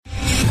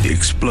The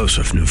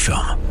explosive new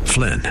film,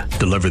 Flynn,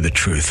 deliver the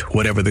truth,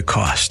 whatever the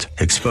cost,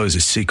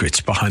 exposes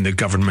secrets behind the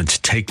government's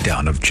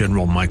takedown of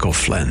General Michael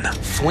Flynn.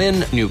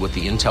 Flynn knew what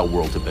the intel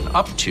world had been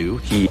up to.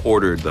 He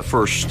ordered the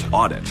first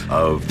audit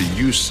of the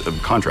use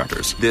of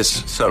contractors.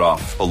 This set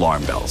off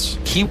alarm bells.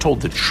 He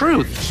told the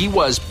truth. He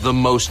was the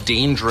most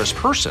dangerous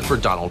person for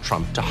Donald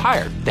Trump to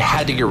hire. They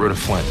had to get rid of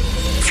Flynn.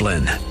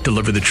 Flynn,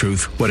 deliver the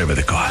truth, whatever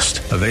the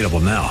cost. Available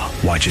now.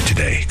 Watch it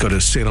today. Go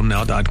to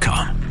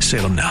salemnow.com.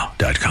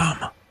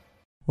 salemnow.com.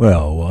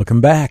 Well,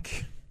 welcome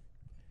back.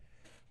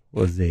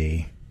 Was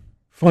a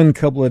fun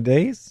couple of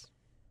days.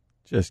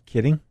 Just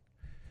kidding.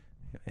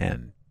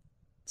 And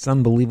it's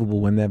unbelievable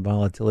when that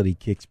volatility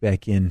kicks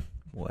back in.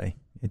 Boy,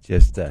 it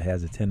just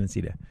has a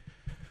tendency to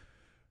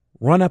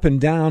run up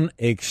and down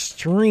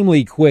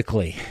extremely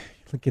quickly.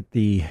 Look at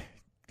the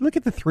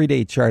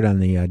 3-day chart on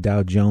the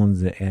Dow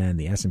Jones and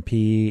the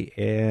S&P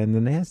and the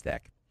NASDAQ.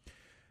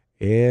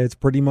 It's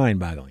pretty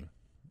mind-boggling.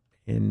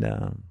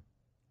 And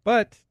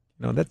but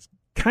that's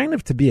kind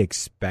of to be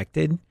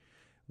expected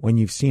when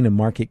you've seen a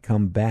market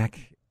come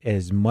back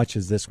as much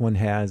as this one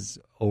has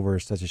over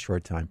such a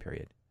short time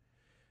period.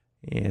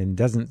 And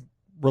doesn't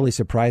really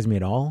surprise me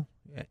at all,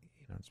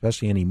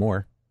 especially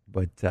anymore.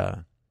 But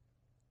and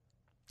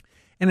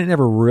it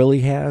never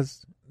really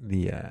has.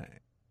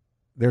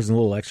 There's a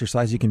little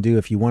exercise you can do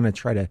if you want to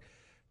try to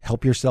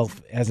help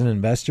yourself as an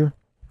investor.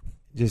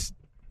 Just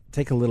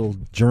take a little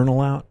journal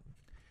out,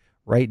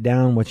 write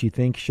down what you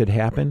think should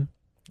happen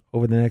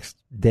over the next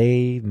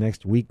day,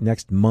 next week,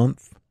 next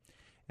month,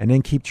 and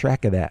then keep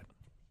track of that.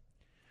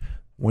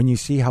 When you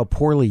see how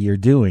poorly you're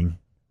doing,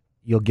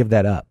 you'll give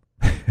that up.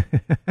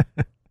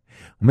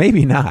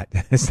 Maybe not.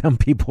 Some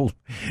people,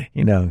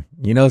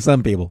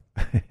 some people.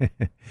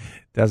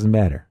 Doesn't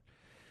matter.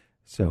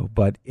 So,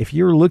 but if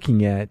you're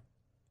looking at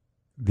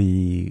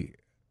the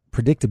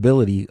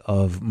predictability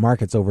of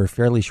markets over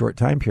fairly short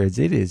time periods,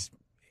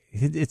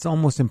 it's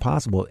almost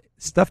impossible.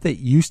 Stuff that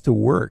used to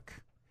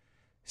work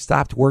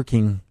stopped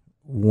working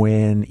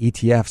when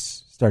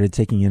ETFs started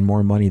taking in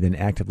more money than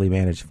actively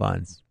managed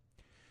funds.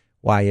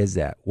 Why is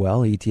that?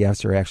 Well,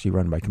 ETFs are actually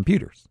run by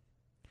computers,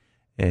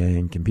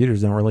 and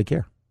computers don't really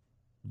care.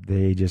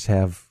 They just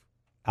have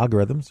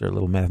algorithms. They're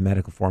little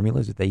mathematical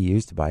formulas that they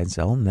use to buy and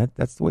sell, and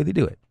that's the way they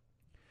do it.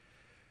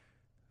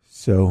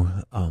 So,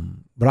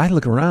 but I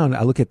look around,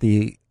 I look at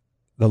the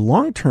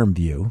long-term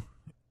view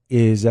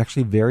is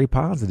actually very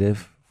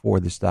positive for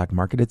the stock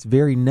market. It's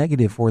very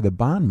negative for the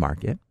bond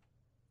market.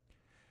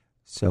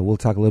 So we'll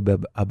talk a little bit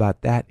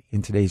about that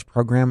in today's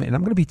program, and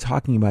I'm going to be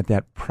talking about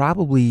that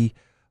probably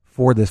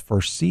for the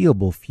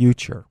foreseeable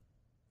future.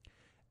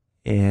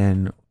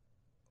 And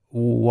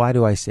why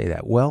do I say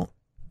that? Well,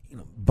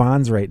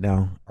 bonds right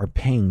now are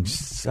paying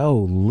so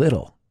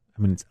little.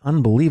 I mean, it's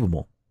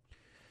unbelievable.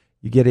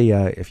 You get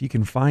if you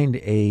can find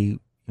a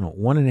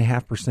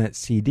 1.5%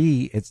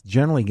 CD, it's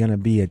generally going to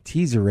be a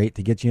teaser rate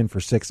to get you in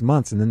for 6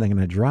 months, and then they're going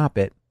to drop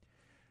it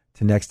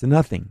to next to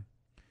nothing.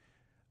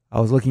 I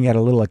was looking at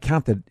a little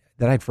account that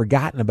I'd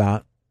forgotten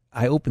about.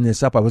 I opened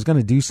this up. I was going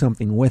to do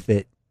something with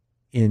it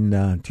in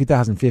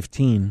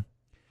 2015,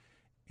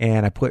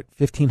 and I put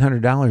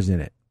 $1,500 in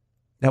it.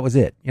 That was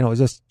it. It was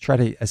just try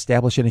to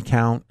establish an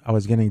account. I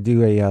was going to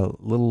do a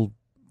little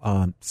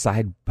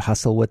side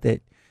hustle with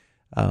it.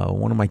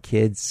 One of my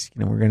kids,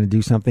 we're going to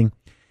do something,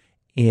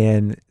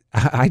 and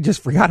I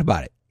just forgot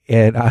about it.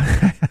 And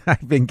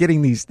I've been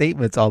getting these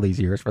statements all these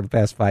years for the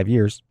past 5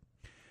 years.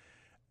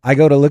 I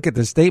go to look at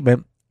the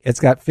statement. It's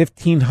got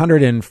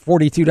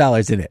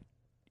 $1,542 in it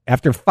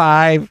after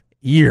 5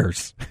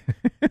 years.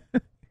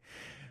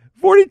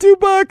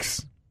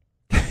 $42.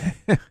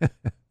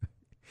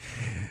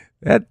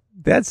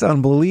 That's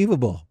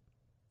unbelievable.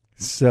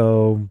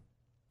 So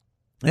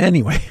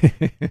anyway,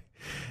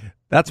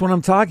 that's what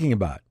I'm talking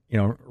about.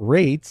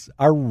 Rates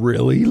are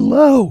really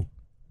low.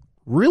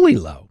 Really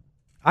low.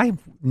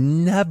 I've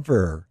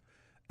never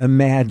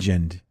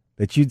imagined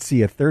that you'd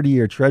see a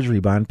 30-year Treasury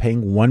bond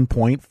paying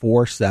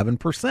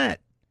 1.47%.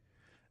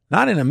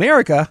 Not in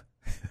America,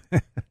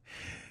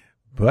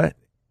 but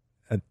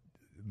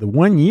the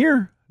 1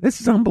 year,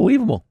 this is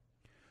unbelievable.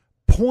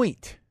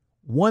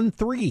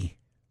 0.13.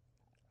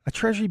 A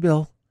Treasury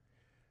bill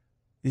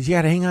is you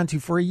got to hang on to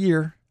for a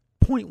year.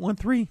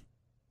 0.13.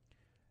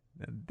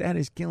 That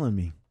is killing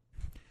me.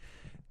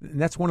 And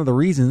that's one of the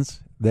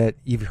reasons that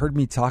you've heard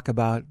me talk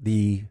about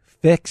the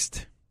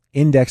fixed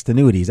indexed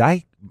annuities.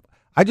 I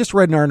just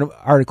read an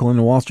article in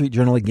the Wall Street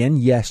Journal again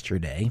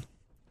yesterday,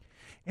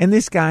 and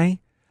this guy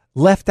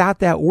left out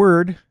that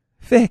word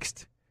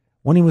fixed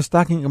when he was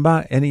talking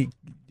about, and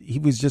he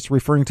was just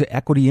referring to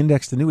equity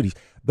indexed annuities.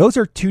 Those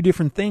are two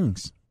different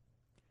things.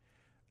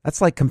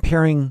 That's like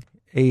comparing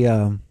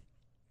a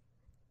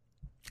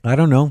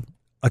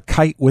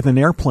kite with an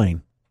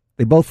airplane.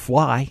 They both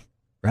fly,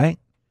 right?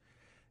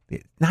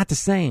 Not the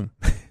same.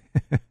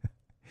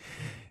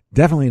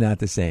 Definitely not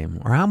the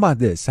same. Or how about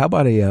this? How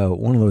about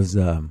one of those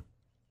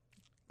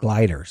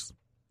gliders,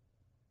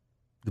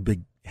 the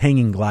big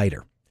hanging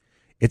glider?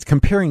 It's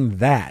comparing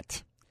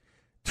that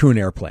to an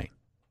airplane.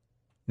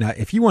 Now,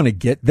 if you want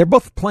to they're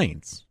both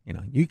planes.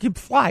 You can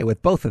fly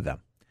with both of them.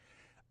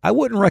 I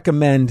wouldn't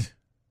recommend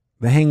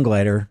the hang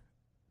glider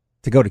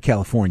to go to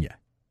California.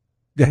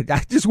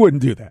 I just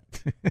wouldn't do that.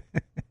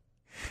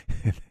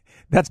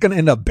 That's going to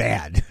end up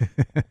bad.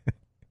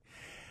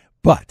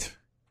 But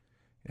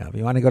if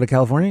you want to go to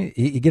California,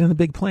 you get in a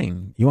big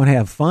plane. You want to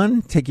have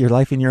fun, take your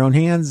life in your own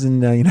hands,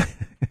 and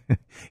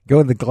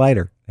go to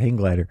the hang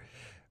glider.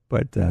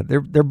 But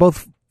they're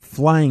both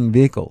flying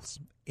vehicles,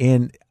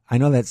 and I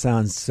know that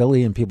sounds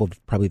silly, and people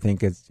probably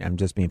think I'm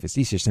just being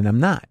facetious, and I'm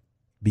not,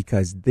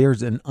 because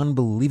there's an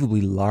unbelievably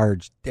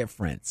large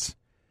difference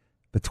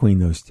between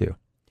those two.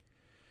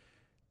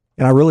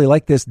 And I really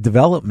like this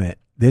development.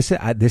 This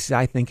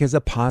I think is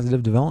a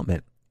positive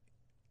development.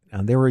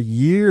 Now, there were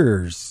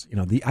years,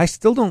 I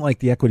still don't like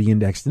the equity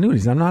indexed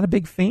annuities. I'm not a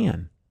big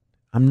fan.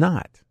 I'm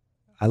not.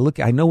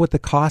 I know what the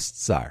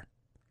costs are.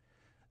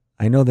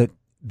 I know that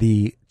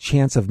the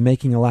chance of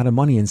making a lot of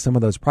money in some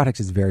of those products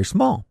is very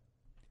small.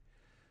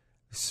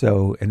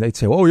 So, and they'd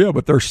say, oh yeah,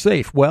 but they're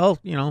safe. Well,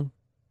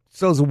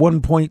 so is a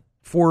 1.4%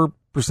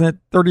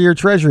 30-year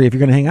treasury if you're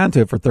going to hang on to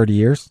it for 30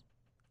 years.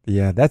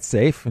 Yeah, that's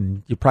safe,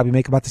 and you probably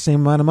make about the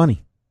same amount of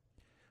money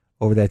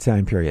over that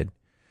time period.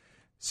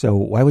 So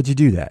why would you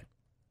do that?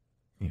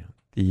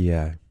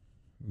 You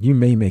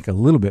may make a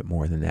little bit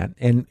more than that.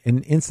 And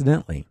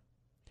incidentally,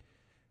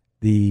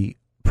 the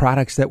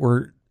products that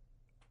were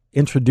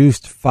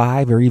introduced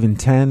 5 or even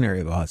 10, or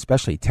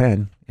especially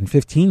 10 and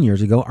 15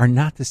 years ago are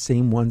not the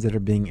same ones that are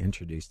being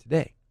introduced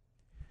today.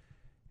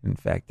 In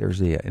fact,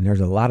 there's a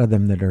lot of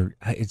them that are,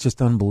 it's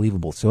just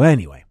unbelievable. So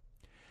anyway,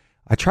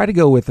 I try to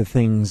go with the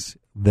things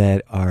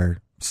that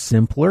are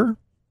simpler,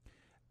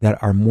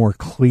 that are more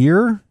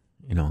clear.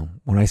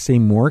 When I say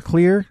more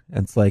clear,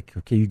 it's like,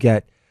 okay, you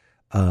got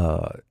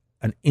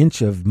an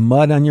inch of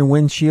mud on your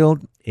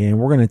windshield, and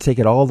we're going to take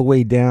it all the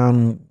way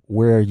down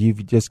where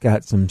you've just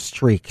got some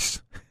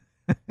streaks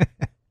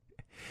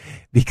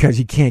because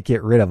you can't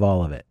get rid of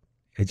all of it.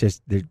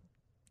 There's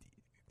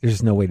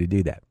just no way to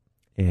do that.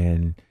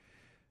 And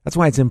that's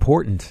why it's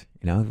important.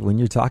 When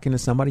you're talking to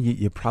somebody,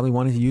 you probably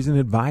want to use an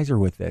advisor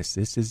with this.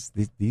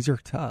 These are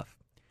tough.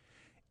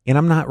 And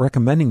I'm not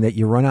recommending that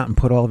you run out and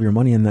put all of your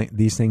money in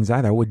these things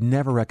either. I would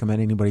never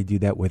recommend anybody do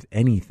that with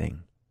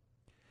anything.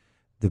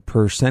 The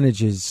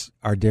percentages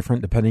are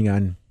different depending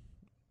on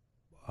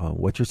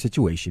what your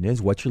situation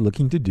is, what you're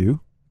looking to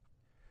do.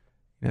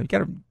 You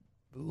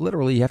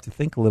have to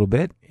think a little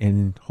bit,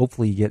 and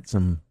hopefully you get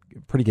some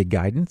pretty good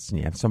guidance, and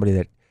you have somebody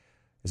that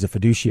is a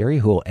fiduciary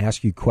who will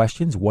ask you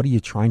questions. What are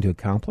you trying to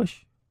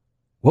accomplish?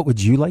 What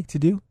would you like to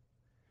do?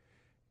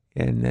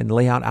 And then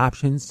lay out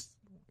options.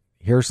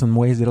 Here are some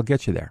ways that'll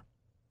get you there.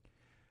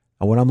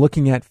 And when I'm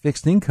looking at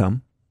fixed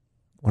income,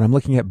 when I'm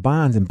looking at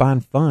bonds and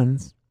bond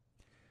funds,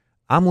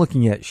 I'm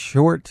looking at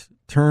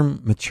short-term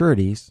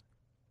maturities,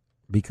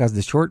 because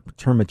the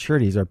short-term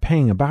maturities are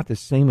paying about the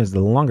same as the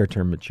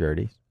longer-term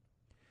maturities.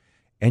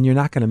 And you're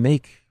not going to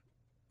make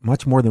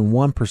much more than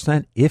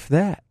 1%, if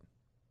that,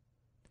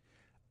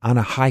 on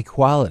a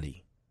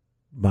high-quality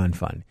bond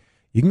fund.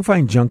 You can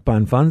find junk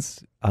bond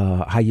funds,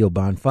 high-yield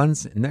bond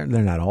funds, and they're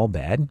not all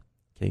bad.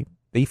 Okay,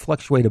 they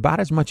fluctuate about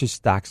as much as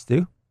stocks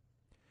do,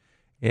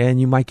 and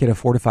you might get a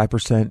 4 to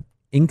 5%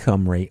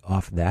 income rate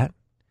off that.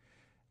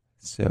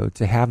 So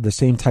to have the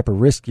same type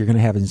of risk you're going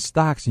to have in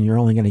stocks, and you're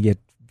only going to get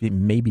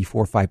maybe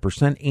 4 or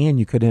 5%, and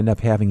you could end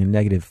up having a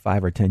negative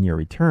 5 or 10 year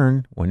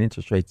return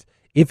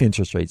if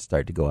interest rates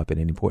start to go up at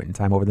any point in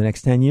time over the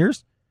next 10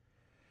 years.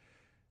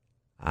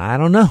 I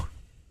don't know.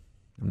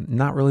 I'm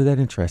not really that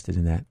interested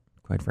in that,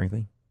 quite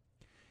frankly.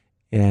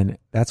 And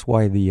that's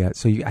why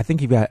I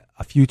think you've got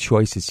a few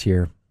choices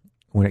here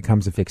when it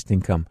comes to fixed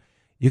income.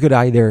 You could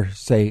either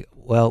say,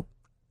 well,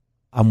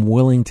 I'm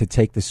willing to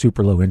take the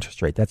super low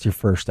interest rate. That's your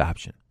first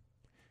option.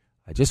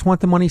 I just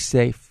want the money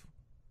safe,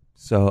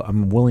 so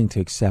I'm willing to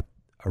accept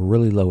a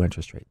really low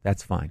interest rate.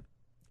 That's fine.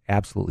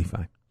 Absolutely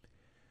fine.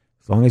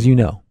 As long as you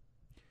know.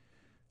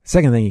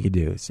 Second thing you could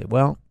do is say,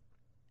 well,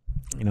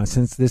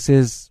 since this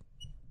is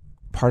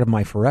part of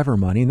my forever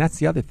money, and that's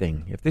the other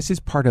thing. If this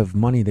is part of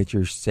money that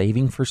you're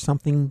saving for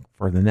something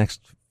for the next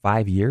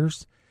 5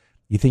 years,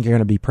 you think you're going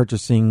to be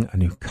purchasing a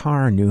new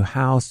car, a new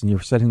house, and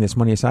you're setting this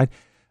money aside,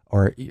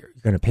 or you're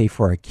going to pay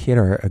for a kid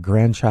or a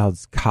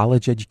grandchild's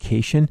college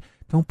education,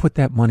 don't put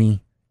that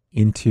money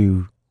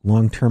into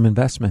long-term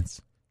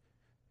investments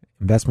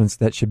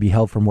that should be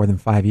held for more than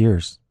 5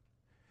 years,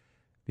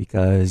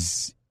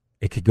 because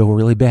it could go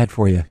really bad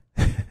for you.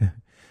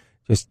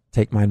 Just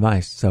take my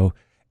advice. So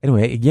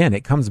anyway, again,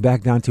 it comes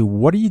back down to,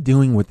 what are you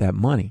doing with that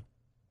money?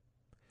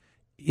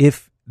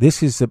 If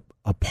this is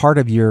a part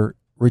of your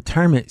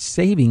retirement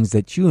savings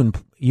that you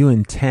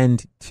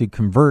intend to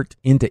convert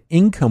into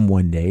income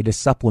one day to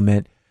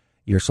supplement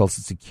your Social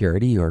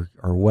Security or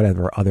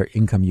whatever other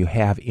income you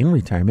have in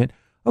retirement,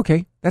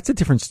 okay, that's a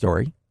different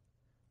story.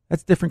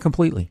 That's different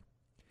completely.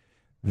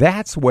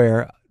 That's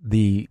where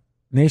the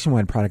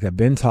nationwide product I've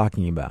been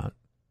talking about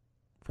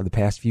for the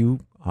past few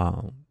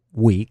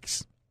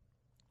weeks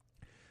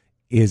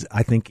is,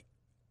 I think,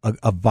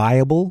 a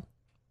viable,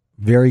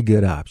 very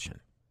good option.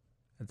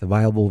 It's a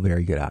viable,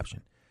 very good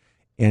option.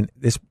 And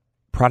this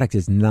product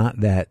is not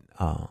that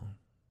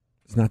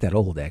it's not that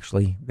old,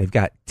 actually. They've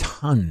got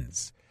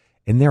tons,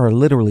 and there are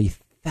literally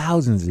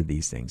thousands of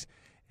these things.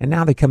 And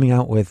now they're coming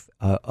out with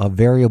a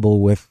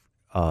variable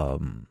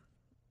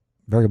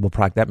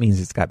product. That means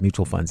it's got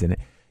mutual funds in it.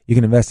 You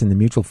can invest in the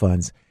mutual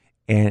funds,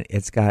 and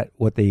it's got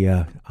what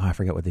I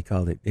forget what they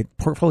called it.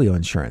 Portfolio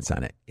insurance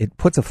on it. It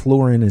puts a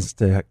floor in as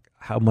to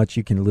how much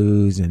you can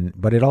lose,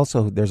 but it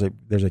also there's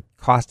a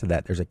cost to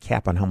that. There's a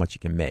cap on how much you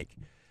can make.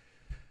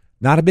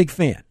 Not a big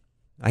fan,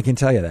 I can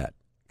tell you that,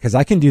 because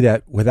I can do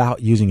that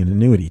without using an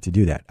annuity to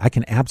do that. I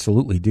can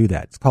absolutely do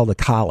that. It's called a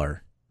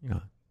collar.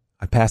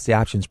 I passed the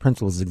options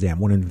principles exam.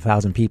 1 in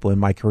 1,000 people in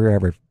my career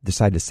ever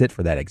decide to sit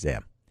for that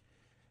exam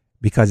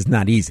because it's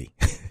not easy.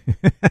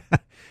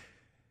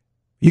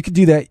 You could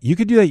do that. You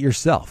could do that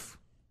yourself,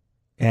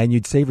 and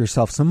you'd save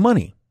yourself some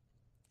money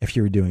if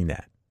you were doing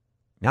that.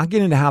 Now, I'll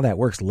get into how that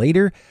works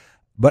later,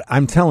 but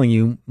I'm telling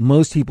you,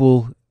 most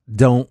people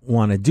don't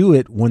want to do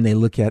it when they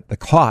look at the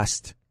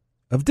cost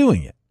of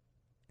doing it.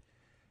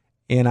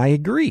 And I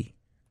agree.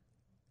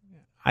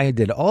 I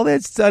did all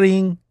that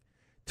studying,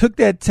 took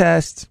that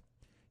test,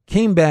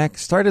 came back,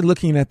 started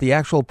looking at the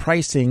actual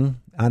pricing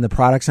on the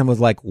products, and was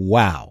like,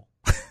 wow,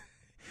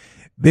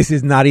 this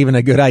is not even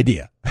a good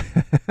idea.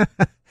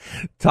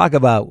 Talk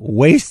about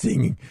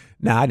wasting.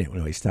 No, I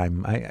didn't waste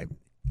time.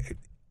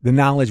 The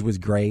knowledge was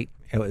great.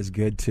 It was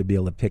good to be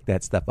able to pick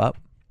that stuff up.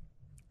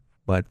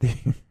 But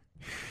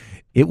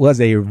it was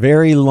a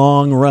very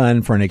long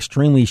run for an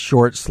extremely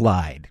short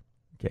slide.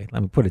 Okay,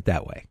 let me put it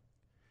that way.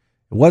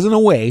 It wasn't a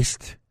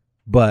waste,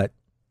 but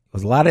it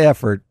was a lot of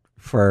effort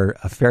for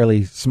a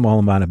fairly small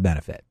amount of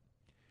benefit.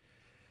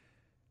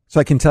 So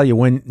I can tell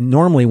you,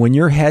 normally when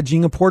you're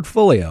hedging a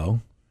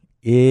portfolio,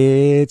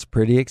 it's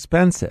pretty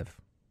expensive.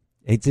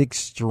 It's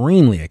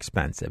extremely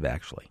expensive,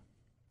 actually.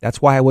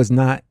 That's why I was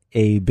not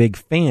a big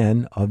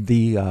fan of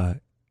the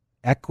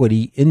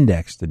equity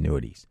indexed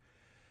annuities.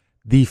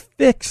 The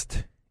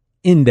fixed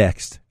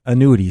indexed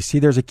annuities, see,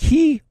 there's a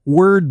key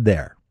word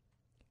there.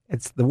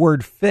 It's the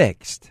word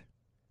fixed.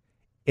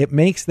 It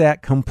makes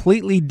that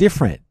completely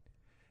different.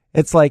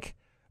 It's like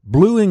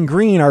blue and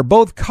green are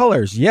both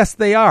colors. Yes,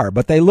 they are,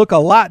 but they look a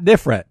lot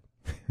different.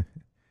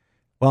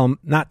 Well,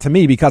 not to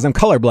me because I'm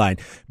colorblind,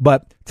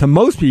 but to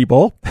most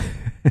people,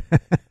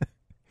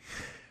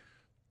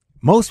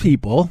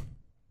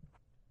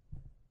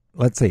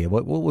 let's see,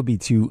 what would be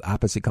two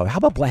opposite colors? How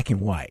about black and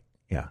white?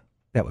 Yeah,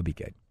 that would be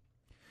good.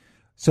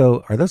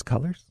 So are those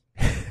colors?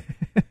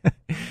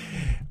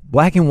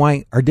 Black and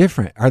white are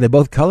different. Are they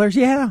both colors?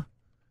 Yeah,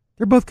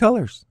 they're both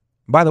colors.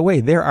 By the way,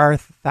 there are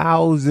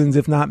thousands,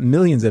 if not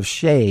millions, of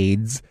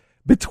shades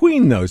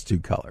between those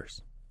two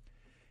colors.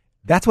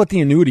 That's what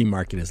the annuity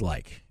market is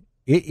like.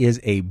 It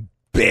is a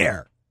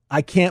bear.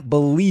 I can't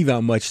believe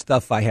how much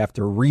stuff I have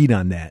to read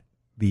on that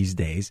these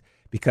days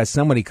because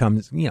somebody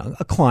comes,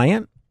 a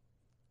client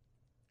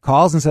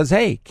calls and says,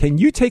 hey, can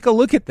you take a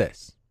look at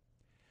this?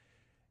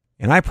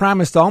 And I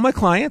promised all my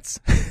clients,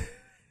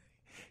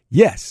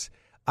 yes,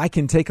 I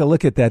can take a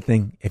look at that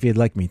thing if you'd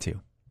like me to.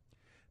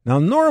 Now,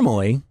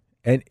 normally,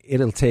 and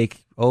it'll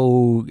take,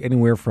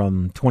 anywhere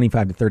from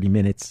 25 to 30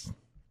 minutes.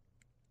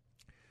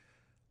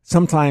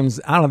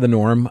 Sometimes out of the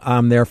norm,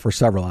 I'm there for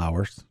several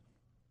hours.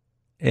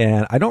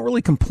 And I don't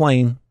really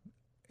complain,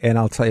 and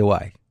I'll tell you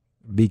why.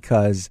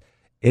 Because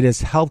it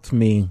has helped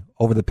me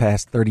over the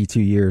past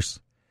 32 years.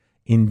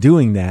 In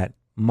doing that,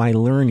 my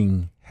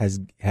learning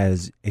has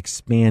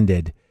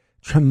expanded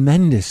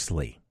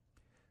tremendously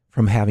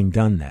from having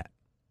done that.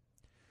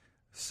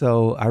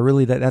 So I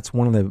really, that's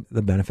one of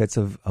the benefits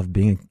of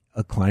being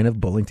a client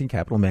of Bullington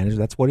Capital Managers.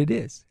 That's what it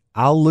is.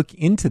 I'll look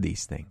into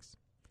these things,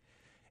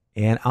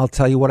 and I'll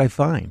tell you what I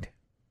find.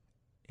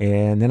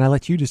 And then I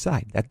let you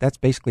decide. That's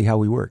basically how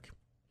we work.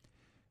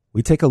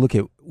 We take a look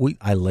at,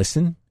 I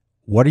listen.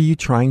 What are you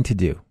trying to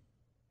do?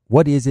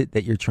 What is it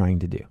that you're trying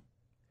to do?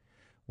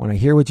 When I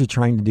hear what you're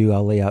trying to do,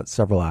 I'll lay out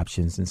several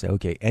options and say,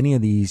 okay, any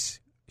of these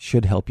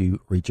should help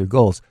you reach your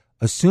goals,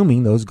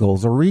 assuming those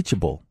goals are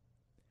reachable.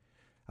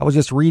 I was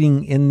just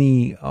reading in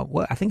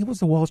I think it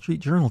was the Wall Street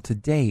Journal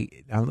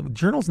today. Now, the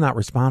Journal's not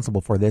responsible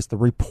for this. The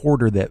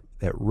reporter that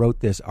wrote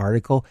this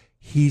article,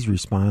 he's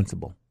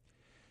responsible.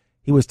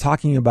 He was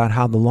talking about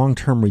how the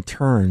long-term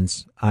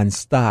returns on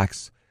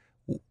stocks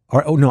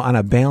on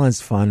a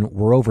balanced fund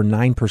were over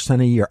 9%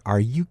 a year. Are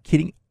you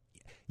kidding?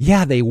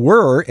 Yeah, they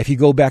were if you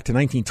go back to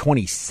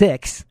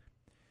 1926.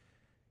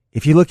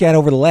 If you look at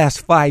over the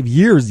last 5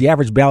 years, the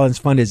average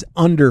balanced fund is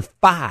under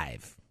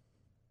 5.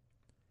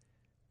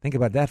 Think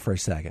about that for a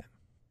second.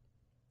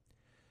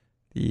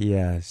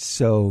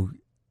 So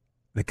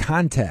the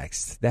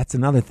context, that's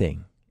another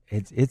thing.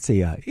 It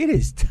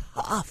is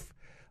tough.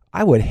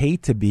 I would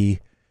hate to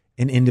be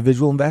an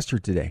individual investor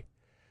today.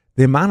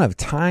 The amount of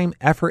time,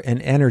 effort,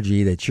 and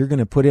energy that you're going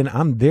to put in,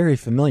 I'm very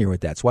familiar with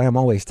that. That's why I'm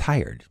always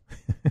tired.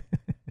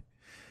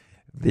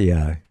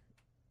 There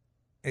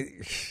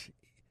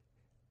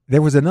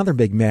was another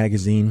big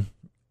magazine,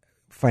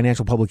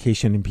 financial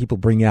publication, and people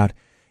bring out,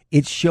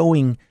 it's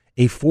showing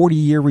a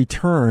 40-year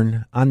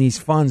return on these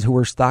funds who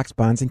were stocks,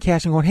 bonds, and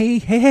cash and going,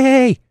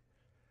 hey,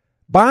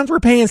 bonds were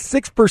paying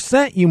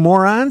 6%, you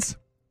morons.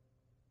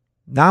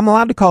 Now I'm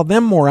allowed to call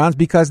them morons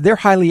because they're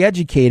highly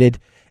educated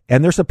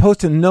and they're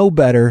supposed to know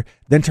better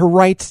than to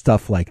write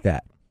stuff like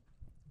that.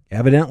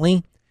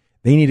 Evidently,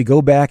 they need to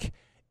go back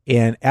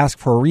and ask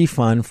for a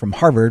refund from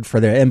Harvard for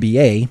their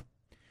MBA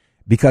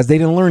because they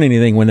didn't learn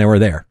anything when they were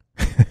there.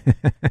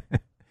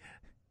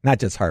 Not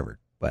just Harvard,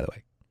 by the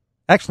way.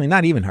 Actually,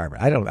 not even Harvard.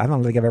 I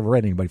don't think I've ever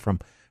read anybody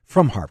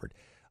from Harvard.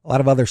 A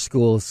lot of other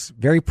schools,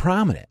 very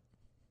prominent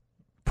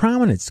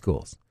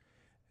schools.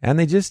 And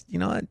they just,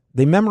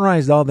 they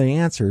memorized all the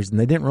answers and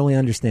they didn't really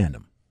understand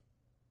them.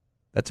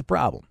 That's a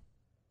problem.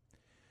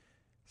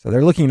 So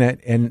they're looking at,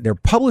 and they're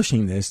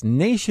publishing this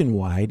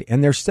nationwide,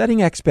 and they're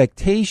setting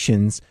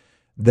expectations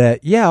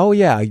that,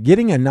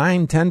 getting a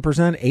 9,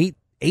 10%,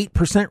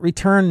 8%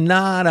 return,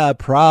 not a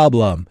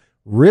problem.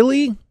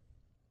 Really?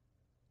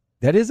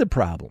 That is a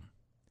problem.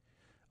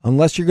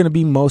 Unless you're going to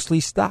be mostly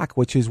stock,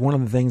 which is one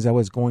of the things I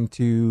was going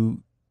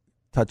to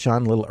touch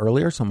on a little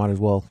earlier, so I might as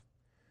well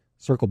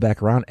circle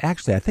back around.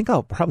 Actually, I think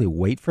I'll probably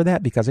wait for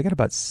that because I got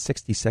about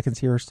 60 seconds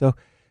here or so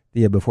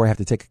before I have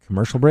to take a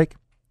commercial break.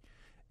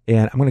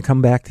 And I'm going to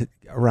come back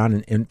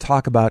around and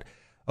talk about,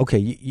 okay,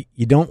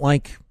 you don't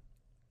like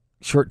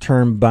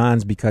short-term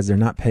bonds because they're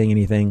not paying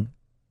anything.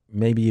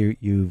 Maybe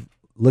you've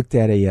looked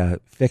at a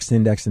fixed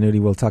index annuity.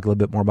 We'll talk a little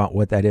bit more about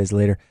what that is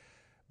later.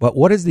 But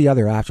what is the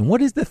other option?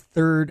 What is the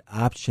third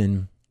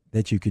option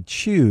that you could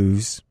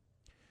choose,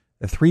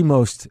 the three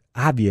most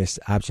obvious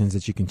options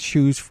that you can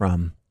choose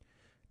from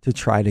to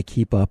try to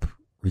keep up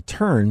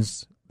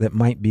returns that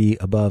might be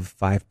above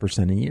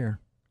 5% a year?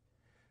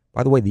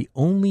 By the way, the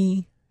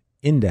only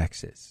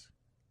indexes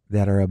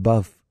that are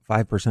above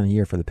 5% a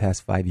year for the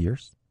past 5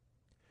 years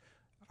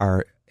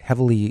are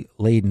heavily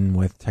laden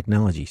with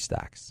technology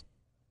stocks.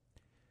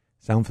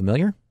 Sound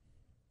familiar?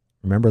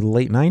 Remember the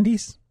late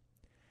 90s?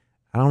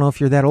 I don't know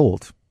if you're that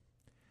old.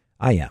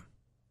 I am.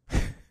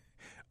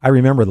 I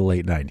remember the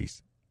late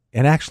 90s.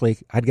 And actually,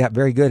 I got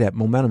very good at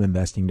momentum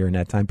investing during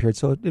that time period,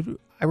 so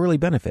I really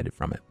benefited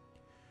from it.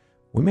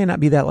 We may not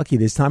be that lucky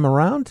this time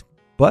around,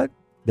 but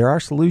there are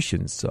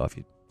solutions. So if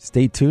you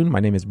stay tuned,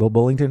 my name is Bill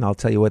Bullington. I'll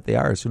tell you what they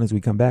are as soon as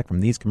we come back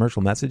from these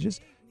commercial messages.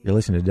 You're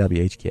listening to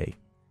WHK.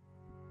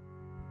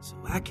 So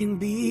I can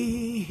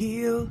be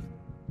healed,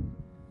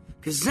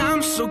 'cause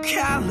I'm so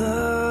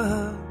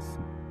callous,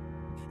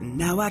 and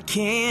now I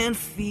can't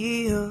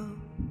feel.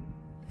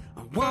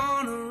 I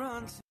wanna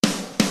run to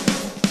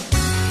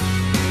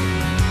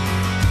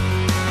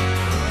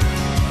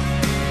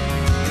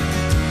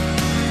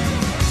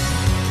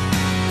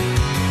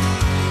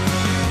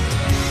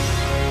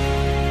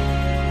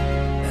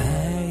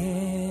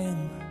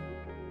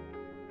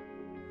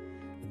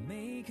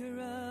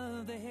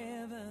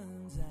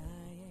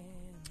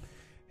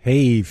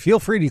Hey,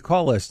 feel free to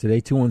call us today,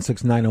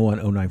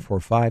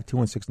 216-901-0945,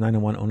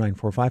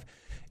 216-901-0945.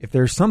 If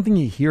there's something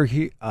you hear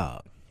here,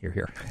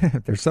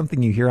 if there's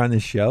something you hear on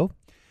this show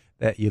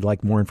that you'd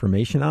like more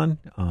information on,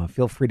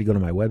 feel free to go to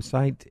my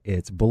website.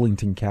 It's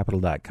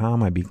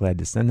bullingtoncapital.com. I'd be glad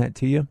to send that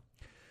to you.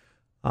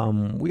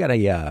 We got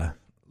a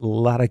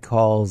lot of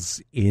calls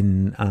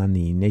in on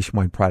the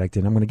nationwide product,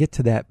 and I'm going to get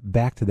to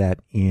back to that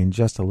in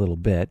just a little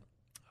bit.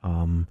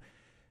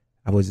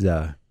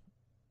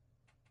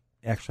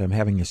 Actually, I'm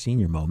having a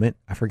senior moment.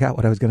 I forgot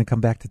what I was going to come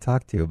back to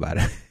talk to you about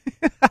it.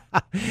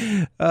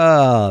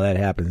 Oh, that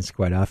happens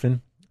quite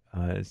often.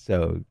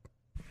 So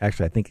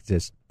actually, I think it's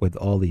just with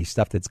all the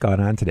stuff that's gone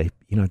on today,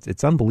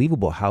 it's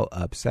unbelievable how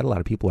upset a lot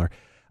of people are.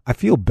 I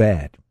feel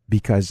bad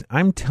because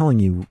I'm telling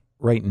you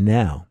right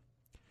now,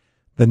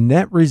 the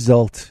net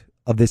result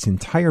of this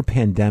entire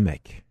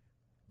pandemic,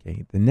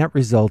 okay, the net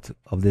result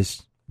of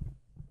this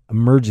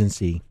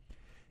emergency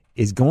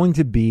is going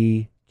to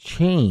be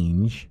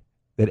change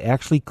that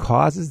actually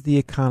causes the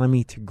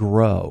economy to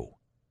grow.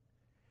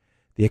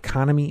 The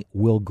economy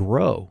will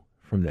grow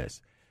from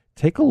this.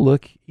 Take a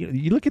look.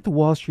 You look at the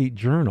Wall Street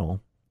Journal,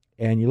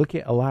 and you look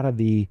at a lot of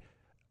the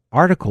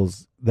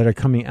articles that are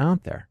coming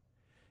out there.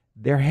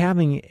 They're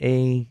having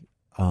a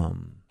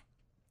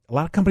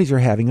lot of companies are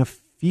having a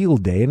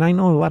field day, and I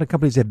know a lot of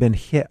companies have been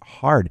hit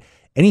hard.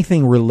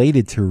 Anything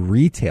related to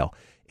retail.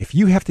 If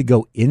you have to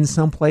go in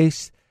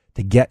someplace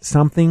to get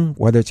something,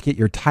 whether it's get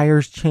your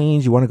tires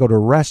changed, you want to go to a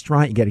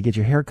restaurant, you got to get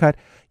your hair cut.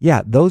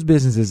 Yeah, those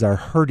businesses are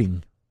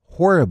hurting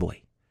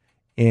horribly.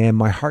 And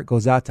my heart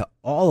goes out to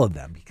all of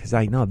them because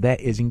I know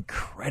that is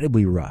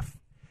incredibly rough.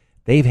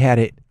 They've had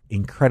it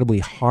incredibly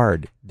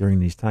hard during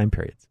these time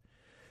periods.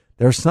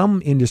 There are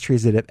some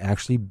industries that have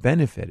actually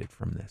benefited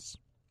from this.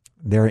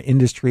 There are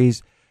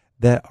industries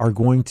that are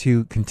going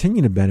to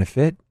continue to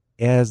benefit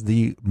as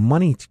the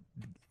money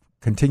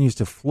continues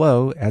to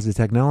flow, as the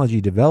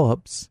technology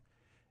develops,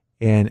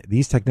 and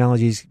these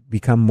technologies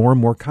become more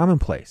and more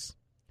commonplace.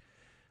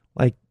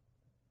 Like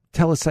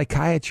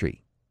telepsychiatry.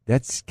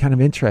 That's kind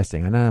of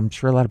interesting. And I'm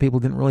sure a lot of people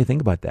didn't really think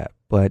about that,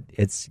 but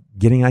it's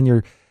getting on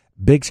your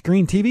big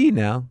screen TV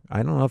now.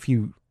 I don't know if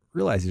you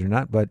realize it or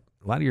not, but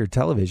a lot of your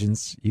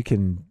televisions, you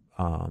can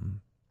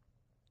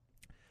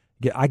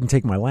I can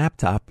take my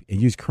laptop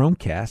and use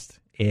Chromecast,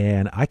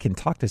 and I can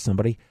talk to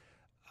somebody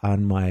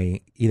on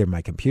either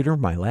my computer,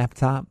 my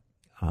laptop,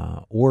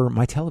 or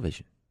my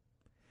television.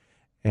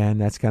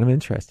 And that's kind of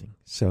interesting.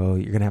 So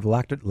you're going to have a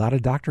lot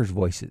of doctors'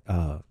 voices,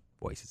 a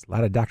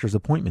lot of doctors'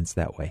 appointments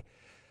that way.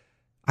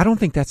 I don't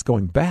think that's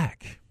going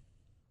back.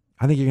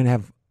 I think you're going to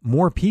have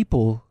more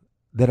people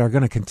that are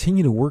going to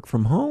continue to work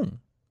from home.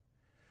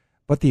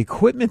 But the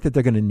equipment that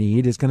they're going to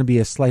need is going to be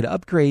a slight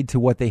upgrade to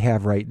what they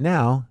have right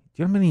now.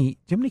 Do you know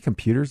how many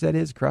computers that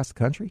is across the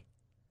country?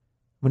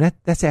 I mean,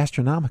 that's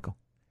astronomical.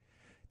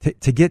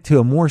 To get to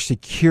a more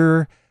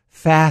secure,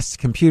 fast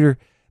computer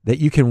that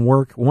you can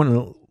work,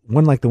 one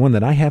like the one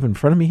that I have in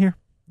front of me here,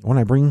 the one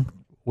I bring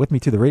with me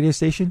to the radio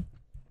station,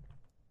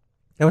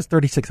 that was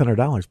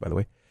 $3,600, by the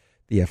way,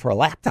 for a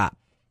laptop.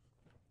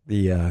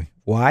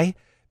 Why?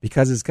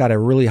 Because it's got a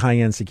really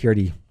high-end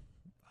security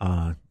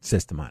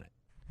system on it.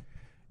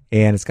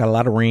 And it's got a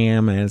lot of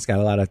RAM, and it's got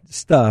a lot of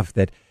stuff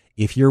that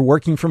if you're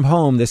working from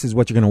home, this is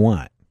what you're going to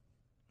want.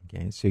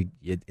 Okay, so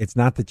it's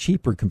not the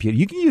cheaper computer.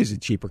 You can use the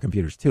cheaper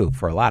computers, too,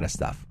 for a lot of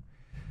stuff.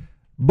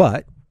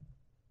 But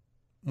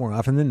more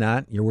often than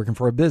not, you're working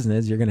for a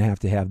business, you're going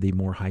to have the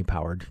more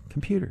high-powered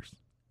computers,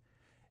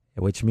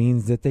 which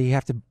means that they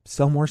have to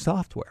sell more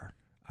software.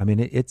 I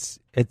mean, it's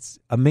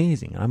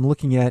amazing. I'm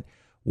looking at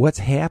what's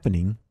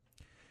happening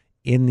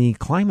in the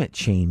climate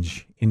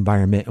change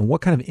environment and what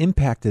kind of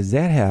impact does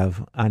that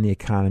have on the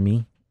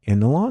economy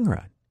in the long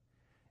run.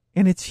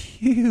 And it's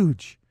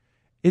huge.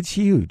 It's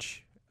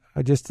huge.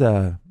 I just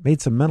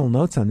made some mental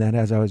notes on that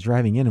as I was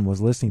driving in and was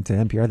listening to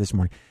NPR this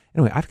morning.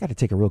 Anyway, I've got to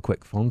take a real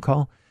quick phone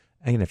call.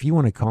 And if you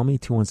want to call me,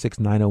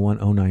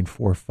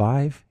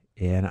 216-901-0945.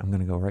 And I'm going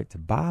to go right to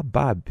Bob.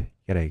 Bob, you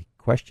got a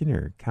question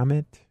or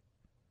comment?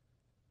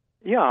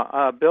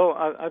 Yeah, Bill,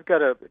 I've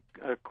got a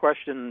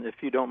question, if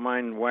you don't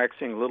mind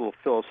waxing a little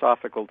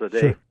philosophical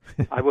today.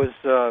 Sure. I was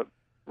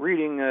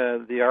reading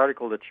the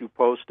article that you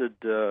posted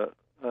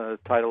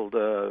titled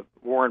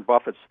Warren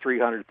Buffett's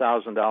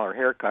 $300,000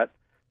 haircut,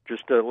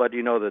 just to let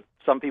you know that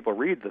some people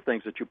read the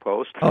things that you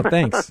post. Oh,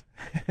 thanks.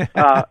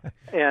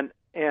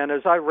 And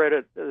as I read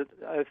it,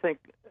 I think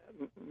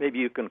maybe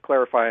you can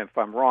clarify if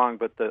I'm wrong,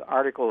 but the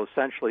article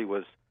essentially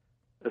was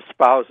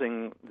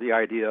espousing the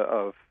idea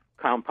of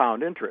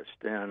compound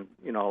interest, and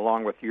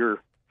along with your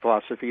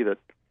philosophy that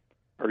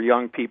our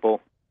young people,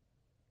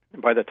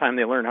 by the time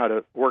they learn how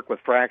to work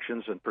with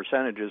fractions and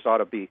percentages, ought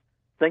to be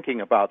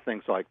thinking about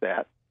things like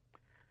that.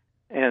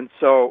 And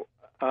so,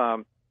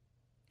 and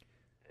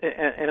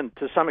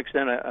to some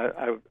extent,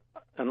 I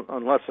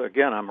unless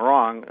again I'm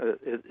wrong,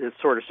 it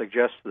sort of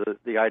suggests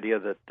the idea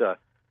that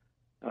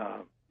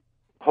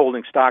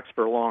holding stocks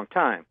for a long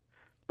time.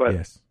 But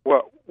yes.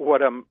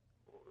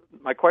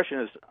 My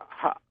question is,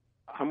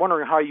 I'm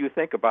wondering how you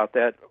think about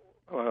that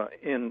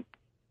in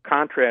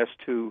contrast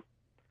to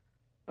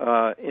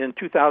in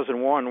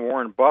 2001,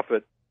 Warren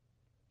Buffett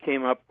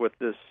came up with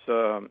this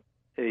a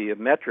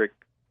metric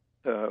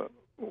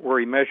where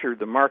he measured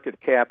the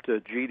market cap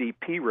to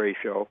GDP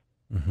ratio,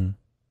 mm-hmm.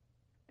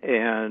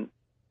 and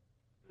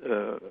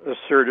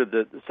asserted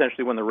that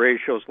essentially when the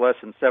ratio is less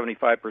than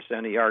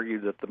 75%, he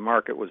argued that the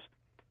market was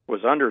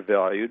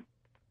undervalued.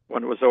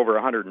 When it was over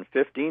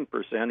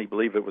 115%, he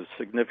believed it was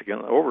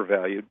significantly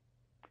overvalued.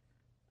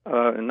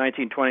 In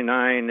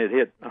 1929, it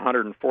hit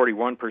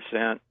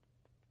 141%.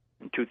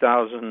 In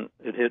 2000,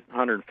 it hit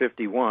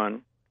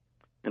 151.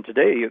 And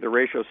today, the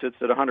ratio sits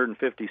at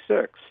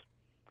 156.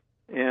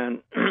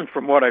 And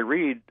from what I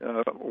read,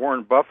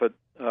 Warren Buffett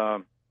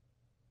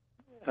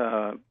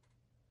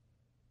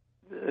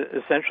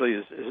essentially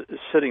is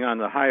sitting on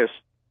the highest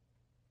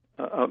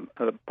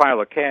pile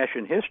of cash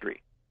in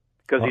history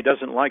because he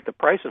doesn't like the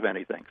price of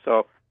anything.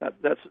 So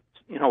that's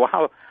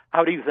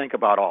how do you think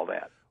about all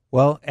that?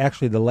 Well,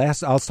 actually,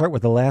 I'll start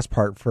with the last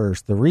part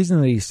first. The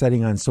reason that he's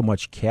sitting on so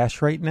much cash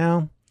right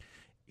now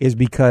is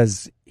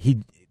because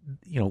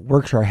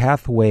Berkshire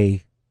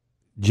Hathaway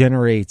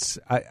generates,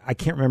 I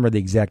can't remember the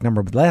exact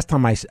number, but last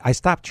time I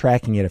stopped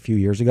tracking it a few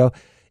years ago,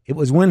 it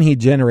was when he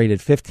generated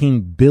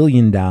 $15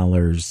 billion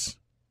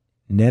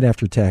net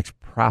after-tax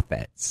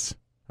profits,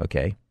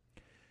 okay?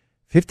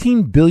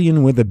 $15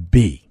 billion with a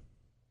B.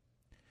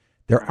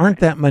 There aren't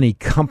that many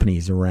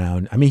companies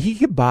around. I mean, he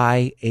could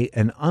buy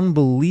an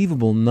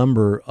unbelievable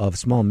number of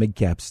small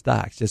mid-cap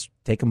stocks, just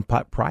take them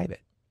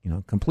private,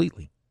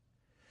 completely.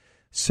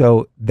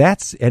 So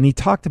and he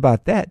talked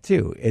about that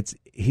too.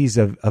 He's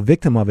a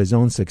victim of his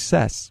own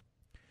success.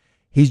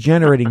 He's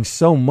generating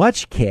so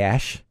much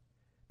cash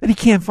that he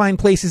can't find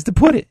places to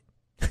put it.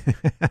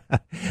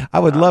 I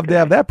would love to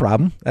have that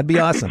problem. That'd be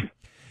awesome.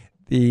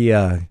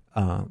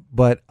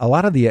 But a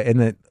lot of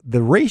the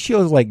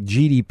ratios like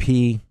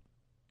GDP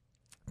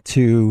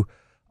to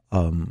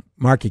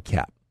market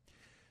cap.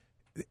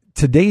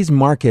 Today's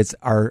markets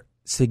are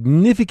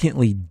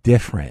significantly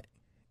different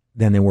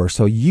than they were.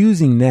 So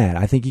using that,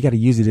 I think you got to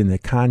use it in the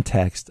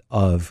context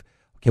of,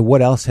 okay,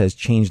 what else has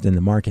changed in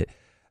the market?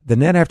 The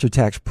net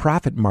after-tax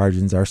profit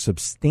margins are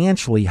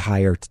substantially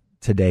higher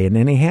today, and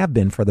they have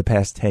been for the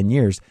past 10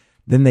 years,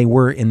 than they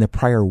were in the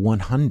prior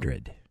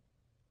 100.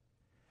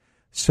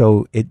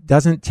 So it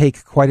doesn't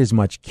take quite as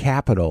much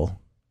capital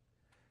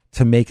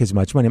to make as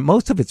much money.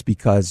 Most of it's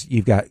because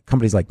you've got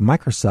companies like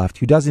Microsoft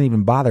who doesn't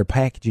even bother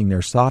packaging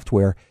their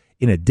software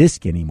in a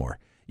disk anymore.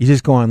 You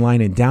just go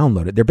online and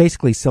download it. They're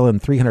basically selling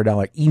 $300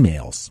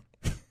 emails.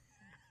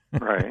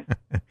 Right.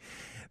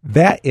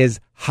 That is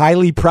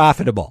highly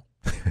profitable.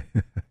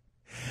 A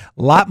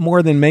lot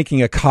more than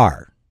making a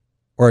car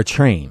or a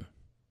train.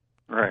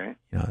 Right.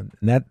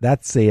 And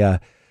that's a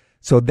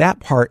so that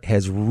part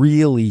has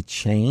really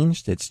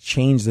changed. It's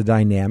changed the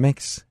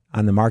dynamics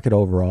on the market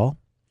overall.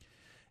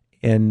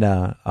 And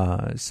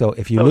so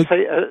if you look,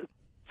 say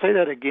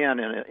that again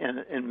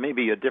in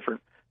maybe a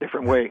different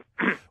way.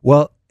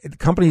 Well,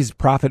 companies'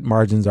 profit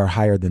margins are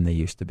higher than they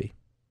used to be.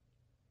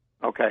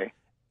 Okay.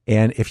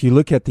 And if you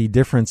look at the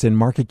difference in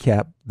market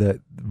cap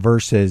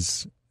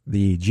versus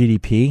the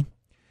GDP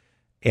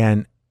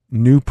and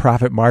new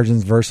profit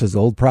margins versus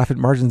old profit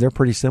margins, they're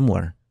pretty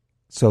similar.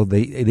 So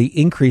the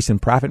increase in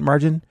profit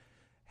margin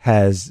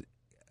has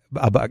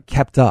about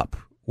kept up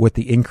with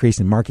the increase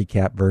in market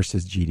cap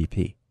versus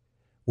GDP,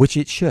 which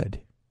it should.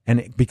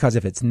 And because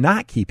if it's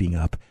not keeping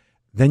up,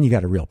 then you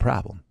got a real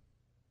problem.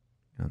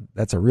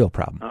 That's a real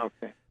problem.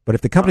 Okay. But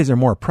if the companies are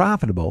more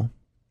profitable,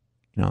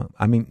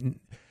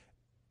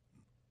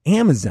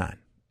 Amazon,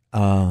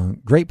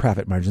 great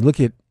profit margins. Look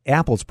at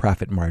Apple's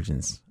profit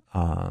margins.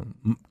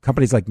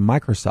 Companies like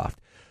Microsoft,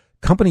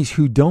 companies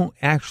who don't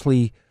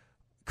actually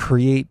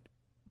create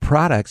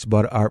products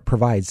but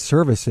provide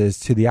services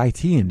to the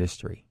IT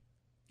industry.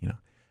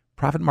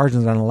 Profit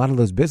margins on a lot of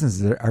those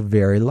businesses are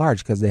very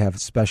large because they have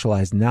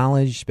specialized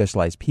knowledge,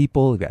 specialized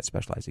people, they've got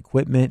specialized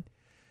equipment.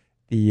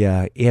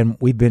 And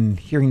we've been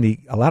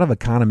hearing a lot of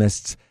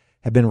economists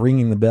have been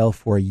ringing the bell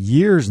for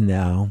years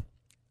now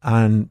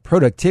on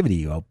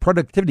productivity. Well,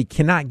 productivity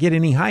cannot get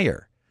any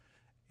higher.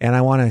 And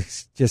I want to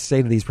just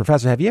say to these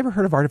professors, have you ever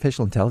heard of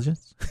artificial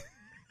intelligence?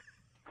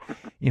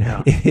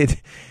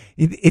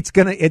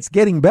 It's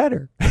getting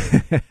better.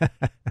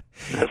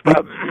 That's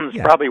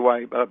probably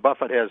why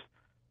Buffett has,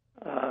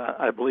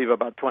 I believe,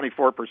 about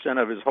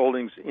 24% of his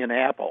holdings in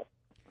Apple.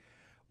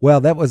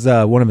 Well, that was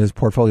one of his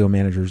portfolio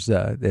managers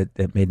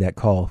that made that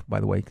call, by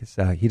the way, because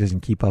he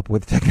doesn't keep up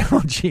with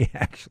technology,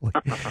 actually.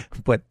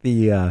 But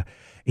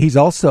he's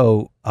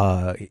also,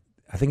 I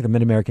think the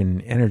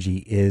Mid-American Energy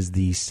is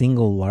the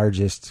single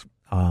largest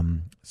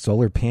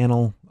solar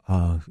panel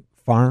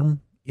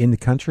farm in the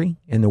country,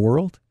 in the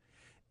world.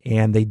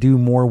 And they do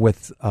more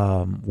with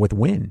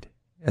wind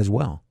as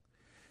well.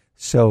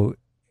 So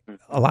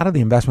a lot of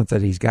the investments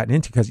that he's gotten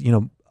into, because,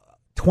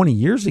 20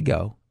 years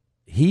ago,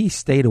 he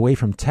stayed away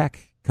from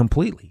tech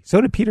completely.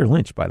 So did Peter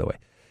Lynch, by the way.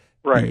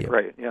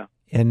 Right, yeah.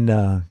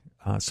 And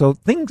so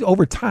things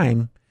over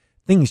time,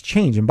 things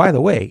change. And by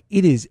the way,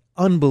 it is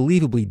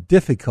unbelievably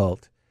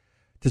difficult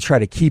to try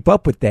to keep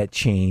up with that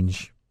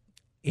change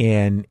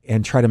and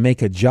try to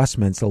make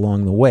adjustments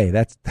along the way.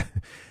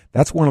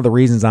 That's one of the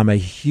reasons I'm a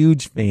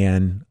huge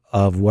fan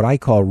of what I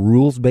call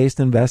rules-based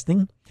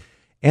investing.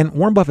 And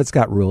Warren Buffett's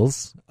got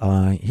rules.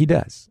 He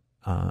does.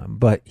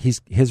 But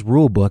his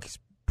rule book is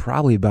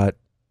probably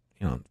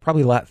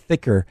probably a lot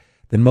thicker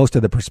than most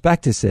of the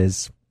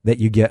prospectuses that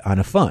you get on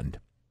a fund.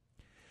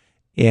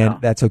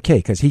 And that's okay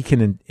because he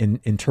can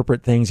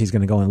interpret things. He's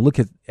going to go and look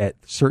at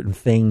certain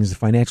things,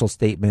 financial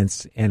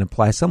statements, and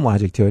apply some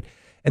logic to it.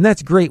 And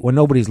that's great when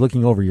nobody's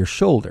looking over your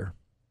shoulder.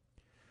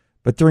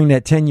 But during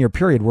that 10-year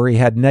period where he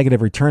had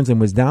negative returns and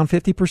was down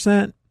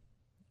 50%,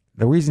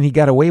 the reason he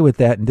got away with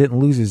that and didn't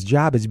lose his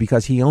job is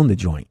because he owned the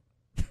joint.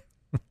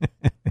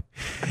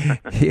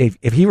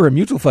 If he were a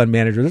mutual fund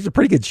manager, there's a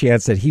pretty good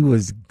chance that he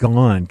was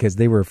gone because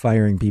they were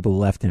firing people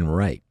left and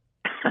right.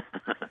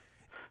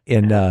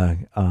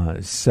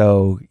 And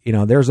so,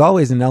 there's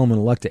always an element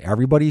of luck to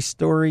everybody's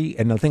story.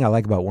 And the thing I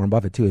like about Warren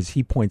Buffett, too, is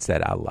he points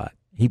that out a lot.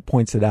 He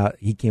points it out.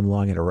 He came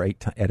along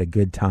at a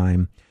good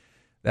time.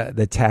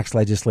 The tax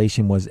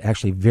legislation was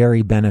actually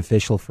very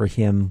beneficial for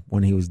him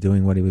when he was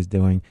doing what he was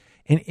doing.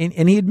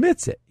 And he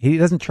admits it. He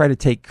doesn't try to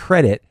take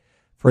credit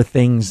for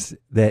things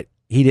that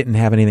he didn't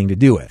have anything to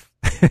do with,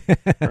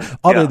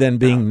 other than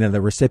being the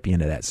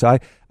recipient of that. So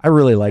I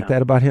really like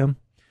that about him.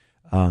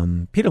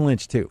 Peter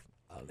Lynch, too.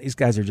 These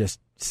guys are just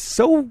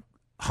so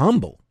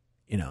humble,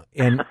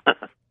 and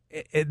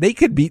they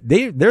could be,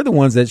 they're the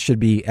ones that should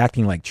be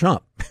acting like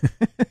Trump.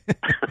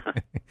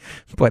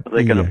 But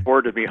they can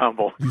afford to be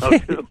humble.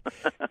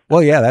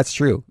 Well, yeah, that's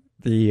true.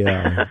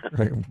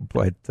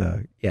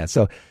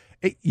 So,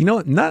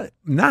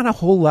 not a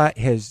whole lot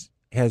has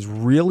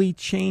really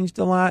changed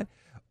a lot.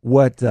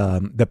 What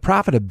the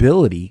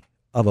profitability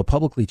of a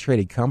publicly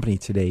traded company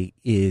today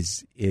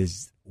is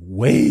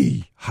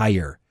way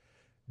higher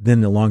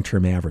than the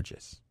long-term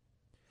averages.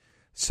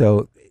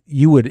 So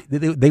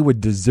they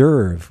would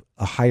deserve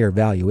a higher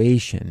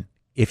valuation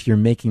if you're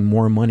making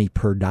more money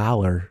per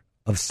dollar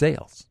of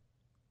sales.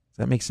 Does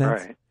that make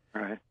sense?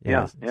 Right.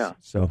 Yeah.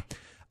 So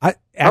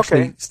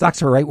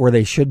stocks are right where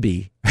they should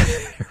be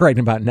right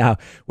about now,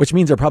 which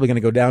means they're probably going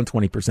to go down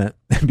 20%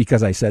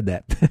 because I said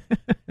that.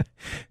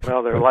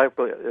 Well, they're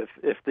likely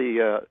if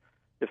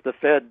the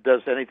Fed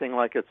does anything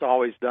like it's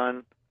always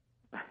done,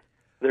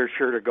 they're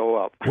sure to go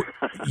up.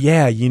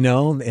 Yeah,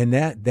 and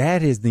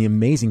that is the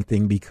amazing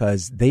thing,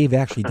 because they've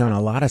actually done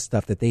a lot of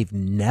stuff that they've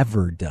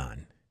never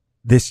done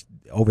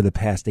over the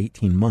past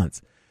 18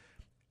 months.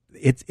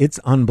 It's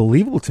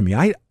unbelievable to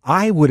me.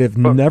 I would have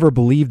never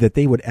believed that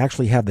they would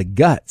actually have the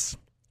guts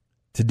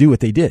to do what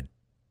they did.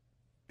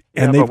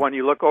 And but when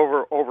you look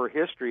over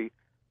history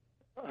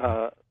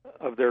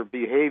of their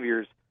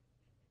behaviors,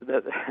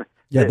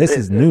 this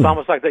is new. It's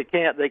almost like they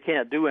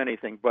can't do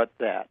anything but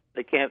that.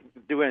 They can't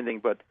do anything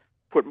but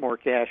put more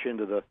cash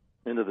into the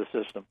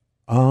system.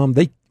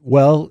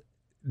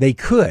 They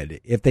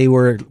could if they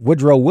were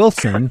Woodrow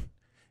Wilson.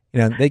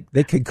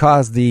 They could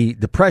cause the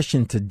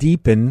depression to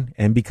deepen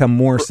and become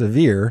more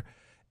severe.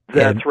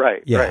 That's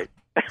right. Yeah. Right.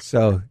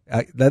 So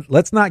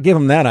let's not give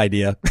them that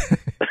idea.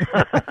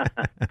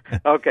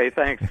 Okay,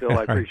 thanks, Phil.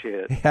 I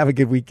appreciate it. Have a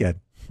good weekend.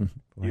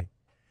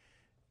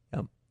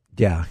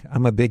 Yeah,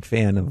 I'm a big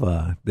fan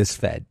of this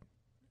Fed.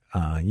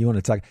 You want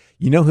to talk?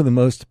 You know who the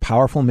most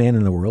powerful man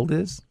in the world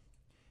is?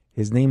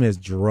 His name is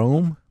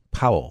Jerome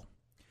Powell,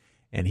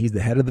 and he's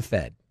the head of the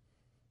Fed.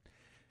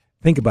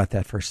 Think about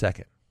that for a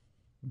second.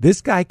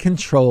 This guy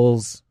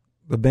controls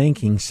the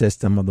banking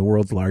system of the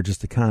world's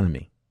largest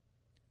economy.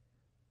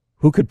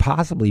 Who could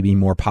possibly be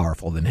more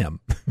powerful than him?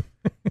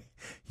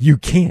 You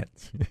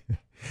can't.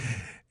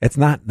 It's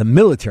not the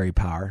military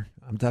power.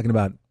 I'm talking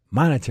about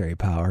monetary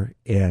power,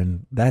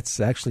 and that's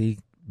actually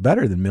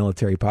better than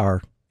military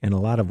power in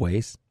a lot of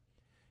ways.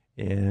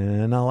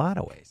 And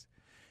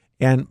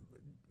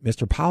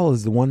Mr. Powell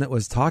is the one that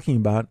was talking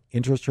about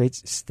interest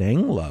rates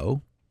staying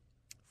low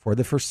for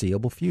the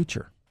foreseeable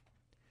future.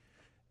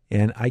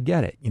 And I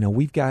get it.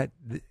 We've got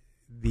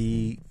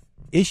the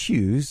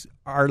issues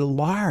are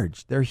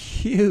large. They're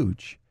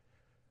huge,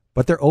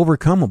 but they're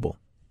overcomable.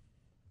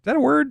 Is that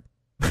a word?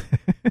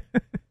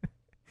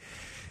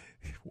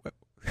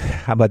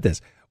 How about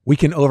this? We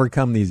can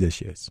overcome these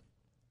issues,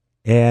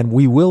 and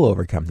we will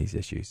overcome these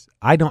issues.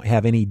 I don't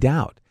have any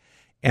doubt.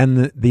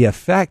 And the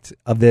effect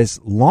of this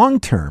long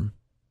term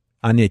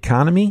on the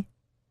economy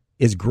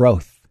is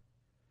growth.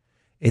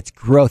 It's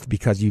growth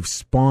because you've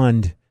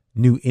spawned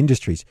new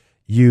industries.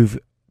 You've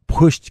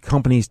pushed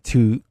companies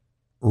to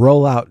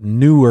roll out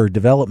newer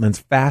developments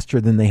faster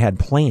than they had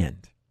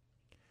planned.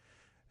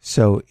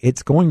 So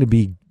it's going to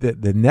be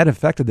the net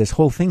effect of this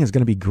whole thing is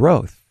going to be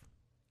growth.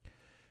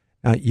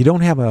 You don't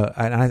have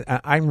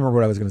I remember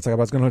what I was going to talk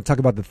about. I was going to talk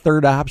about the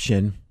third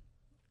option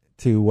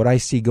to what I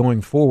see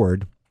going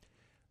forward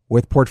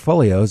with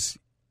portfolios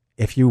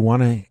if you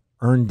want to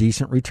earn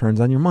decent returns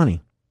on your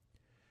money.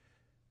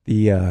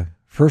 The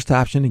first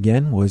option,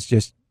 again, was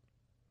just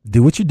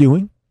do what you're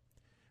doing,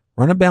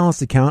 run a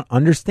balanced account,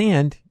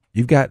 understand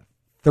you've got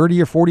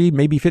 30 or 40,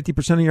 maybe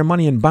 50% of your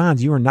money in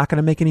bonds. You are not going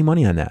to make any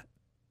money on that.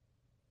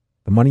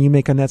 The money you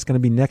make on that's going to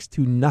be next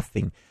to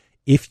nothing.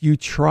 If you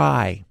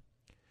try,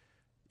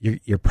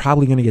 you're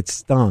probably going to get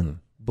stung.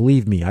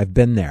 Believe me, I've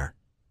been there.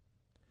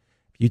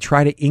 If you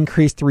try to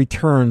increase the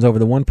returns over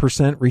the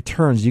 1%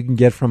 returns you can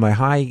get from a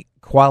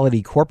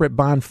high-quality corporate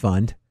bond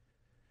fund,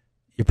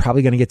 you're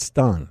probably going to get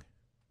stung.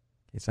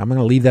 So I'm going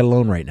to leave that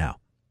alone right now.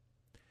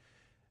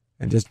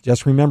 And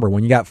just remember,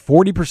 when you got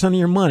 40% of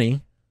your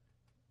money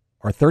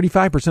or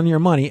 35% of your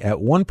money at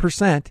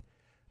 1%,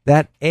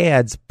 that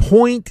adds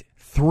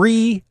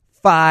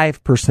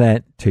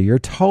 0.35% to your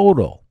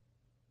total.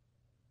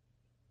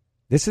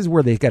 This is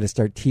where they've got to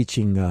start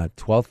teaching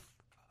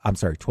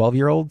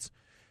 12-year-olds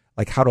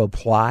like how to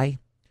apply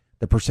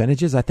the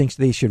percentages. I think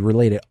they should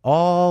relate it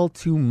all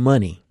to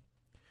money.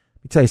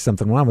 Let me tell you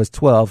something. When I was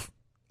 12,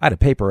 I had a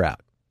paper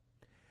out.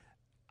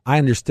 I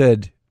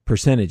understood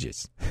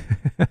percentages.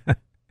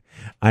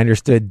 I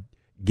understood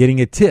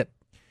getting a tip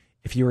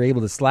if you were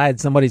able to slide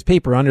somebody's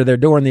paper under their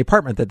door in the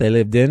apartment that they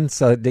lived in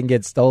so it didn't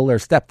get stolen or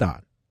stepped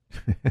on.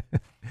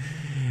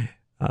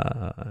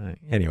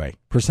 Anyway,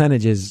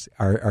 percentages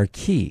are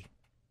key.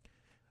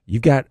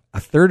 You've got a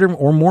third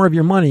or more of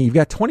your money. You've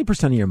got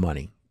 20% of your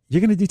money.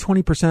 You're going to do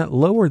 20%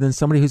 lower than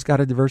somebody who's got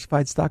a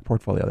diversified stock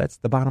portfolio. That's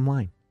the bottom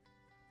line.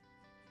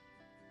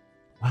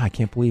 Wow, I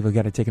can't believe I've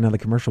got to take another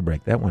commercial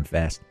break. That went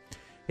fast.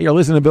 Hey, you're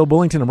listening to Bill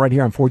Bullington. I'm right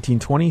here on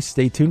 1420.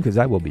 Stay tuned because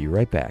I will be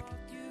right back.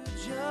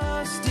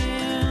 Just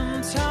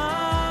in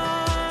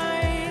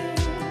time,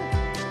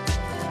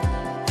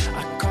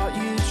 I caught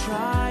you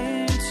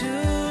trying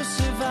to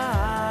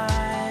survive.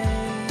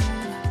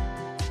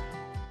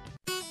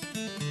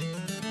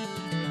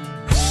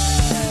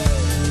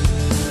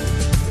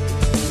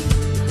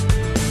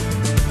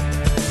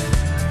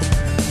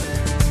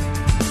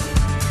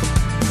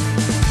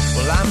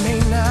 Well, I may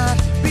not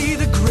be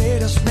the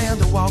greatest man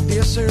to walk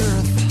this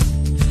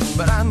earth,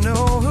 but I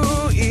know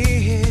who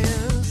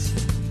is.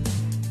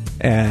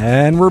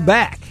 And we're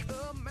back.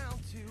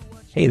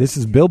 Hey, this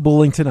is Bill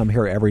Bullington. I'm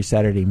here every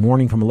Saturday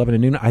morning from 11 to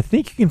noon. I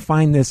think you can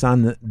find this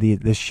on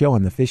this show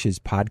on the Fishes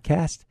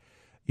podcast.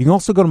 You can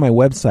also go to my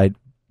website,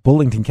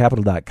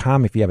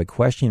 bullingtoncapital.com. If you have a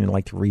question, you'd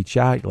like to reach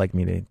out, you'd like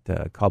me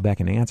to call back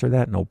and answer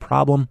that, no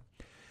problem.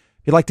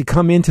 If you'd like to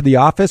come into the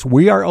office,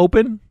 we are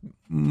open.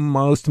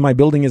 Most of my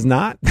building is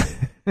not,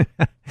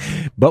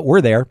 but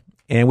we're there.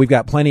 And we've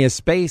got plenty of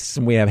space,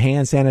 and we have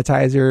hand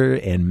sanitizer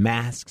and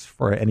masks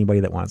for anybody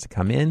that wants to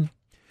come in.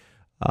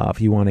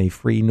 If you want a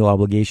free, no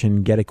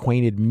obligation, get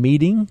acquainted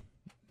meeting,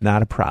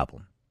 not a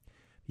problem.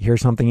 You hear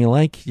something you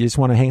like, you just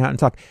want to hang out and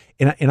talk.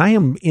 And I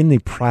am in the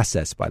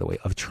process, by the way,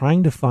 of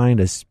trying to find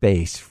a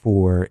space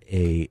for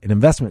an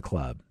investment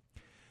club.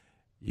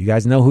 You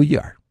guys know who you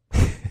are.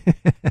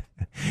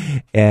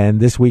 And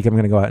this week I'm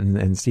going to go out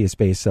and see a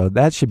space, so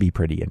that should be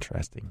pretty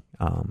interesting.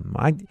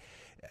 I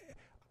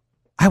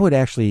would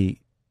actually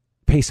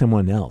pay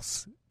someone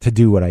else to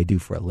do what I do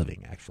for a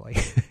living, actually.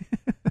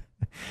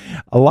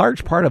 A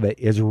large part of it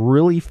is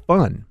really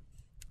fun,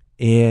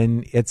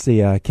 and it's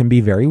can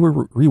be very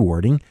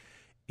rewarding.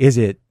 Is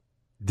it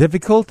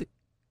difficult?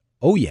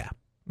 Oh, yeah.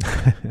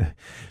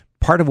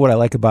 Part of what I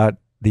like about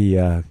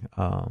the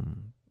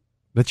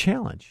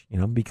challenge,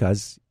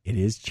 because it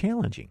is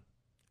challenging.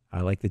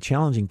 I like the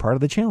challenging part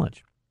of the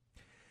challenge.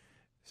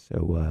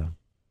 So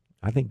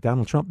I think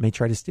Donald Trump may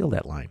try to steal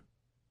that line.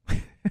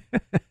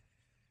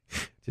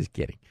 Just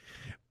kidding.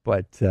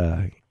 But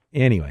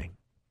anyway,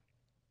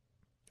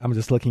 I'm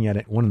just looking at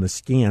it. One of the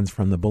scans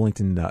from the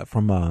Bullington,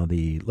 from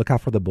the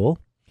Lookout for the Bull.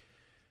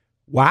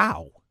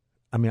 Wow.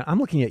 I mean, I'm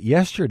looking at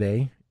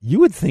yesterday.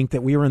 You would think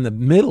that we were in the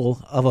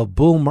middle of a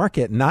bull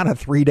market, not a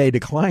 3-day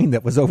decline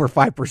that was over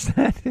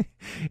 5%.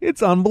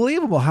 It's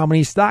unbelievable how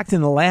many stocks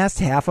in the last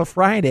half of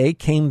Friday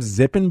came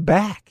zipping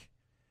back.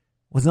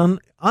 It was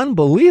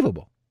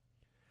unbelievable.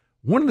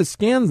 One of the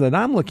scans that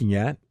I'm looking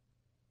at,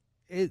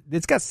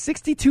 it's got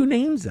 62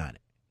 names on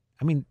it.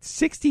 I mean,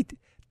 60.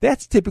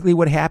 That's typically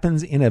what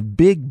happens in a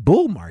big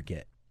bull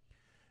market,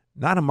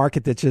 not a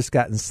market that's just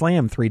gotten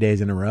slammed 3 days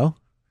in a row.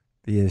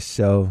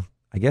 So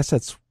I guess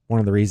that's one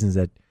of the reasons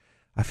that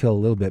I feel a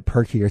little bit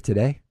perkier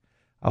today.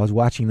 I was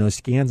watching those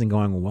scans and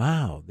going,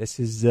 wow, this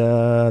is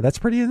that's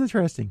pretty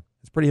interesting.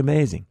 It's pretty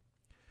amazing.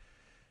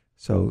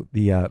 So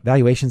the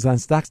valuations on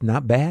stocks,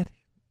 not bad.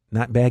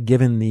 Not bad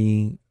given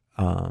the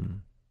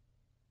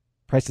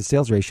price to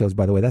sales ratios,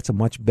 by the way. That's a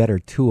much better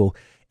tool.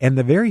 And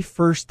the very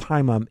first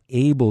time I'm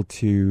able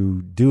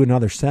to do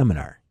another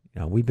seminar,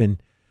 we've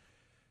been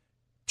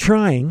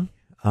trying,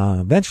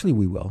 eventually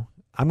we will.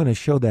 I'm going to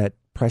show that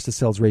price to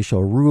sales ratio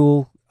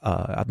rule.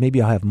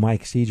 Maybe I'll have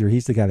Mike Seeger.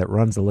 He's the guy that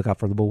runs the Lookout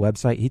for the Bull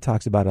website. He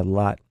talks about it a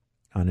lot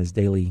on his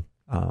daily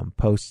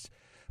posts.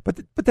 But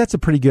that's a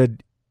pretty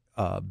good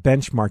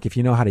benchmark if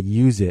you know how to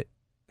use it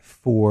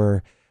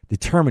for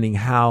determining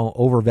how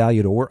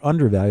overvalued or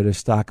undervalued a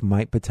stock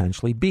might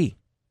potentially be.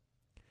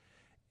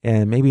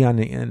 And maybe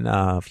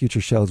in future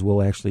shows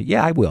we'll actually,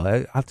 I will.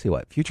 I'll tell you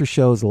what, future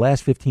shows, the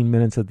last 15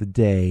 minutes of the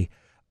day,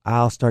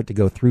 I'll start to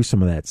go through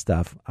some of that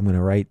stuff. I'm going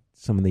to write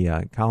some of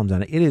the columns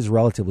on it. It is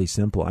relatively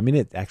simple. I mean,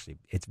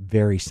 it's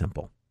very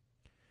simple.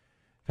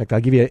 In fact,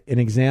 I'll give you an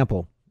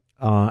example.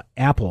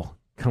 Apple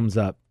comes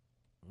up.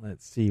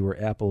 Let's see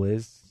where Apple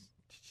is.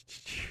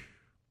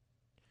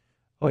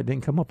 Oh, it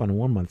didn't come up on a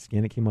 1-month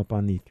scan. It came up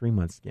on the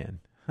 3-month scan.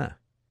 Huh.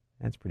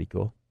 That's pretty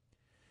cool.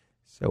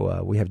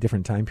 So we have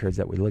different time periods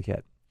that we look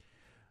at.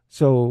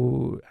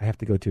 So I have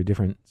to go to a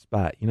different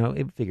spot.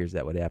 It figures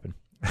that would happen.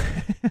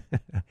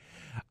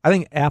 I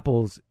think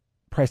Apple's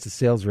price to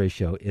sales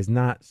ratio is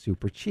not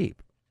super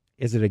cheap.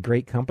 Is it a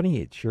great company?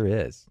 It sure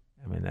is.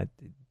 I mean,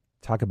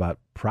 talk about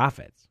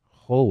profits.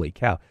 Holy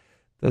cow.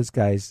 Those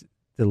guys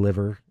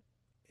deliver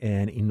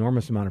an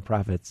enormous amount of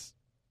profits,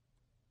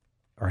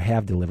 or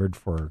have delivered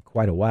for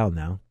quite a while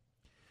now.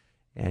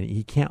 And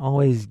you can't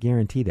always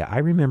guarantee that. I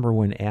remember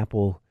when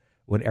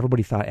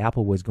everybody thought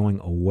Apple was going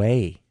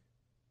away,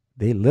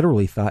 they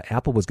literally thought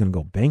Apple was going to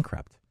go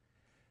bankrupt.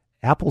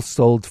 Apple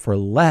sold for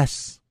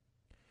less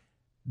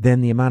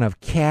than the amount of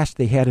cash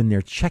they had in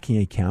their checking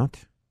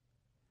account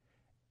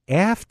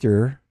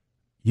after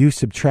you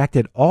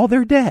subtracted all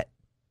their debt.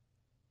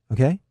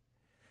 Okay?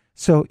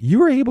 So you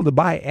were able to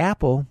buy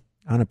Apple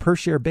on a per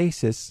share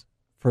basis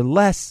for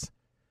less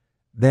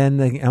than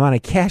the amount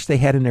of cash they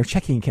had in their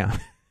checking account.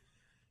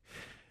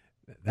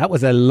 That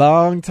was a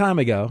long time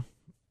ago,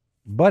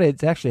 but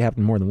it's actually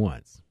happened more than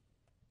once.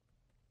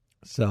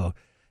 So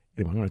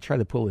anyway, I'm going to try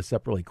to pull this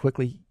up really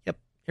quickly. Yep,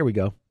 here we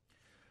go.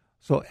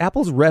 So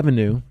Apple's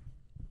revenue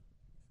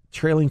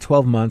trailing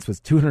 12 months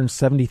was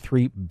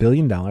 $273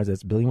 billion.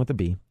 That's billion with a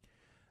B.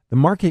 The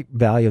market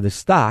value of the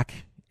stock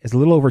is a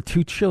little over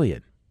 $2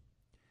 trillion.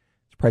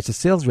 Its price to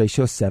sales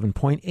ratio is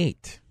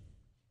 7.8.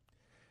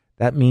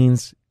 That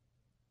means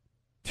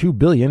 $2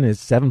 billion is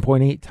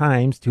 7.8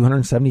 times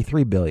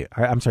 $273 billion.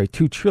 I'm sorry,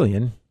 $2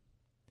 trillion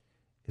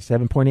is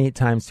 7.8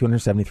 times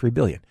 $273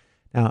 billion.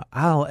 Now,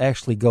 I'll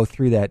actually go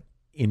through that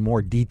in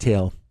more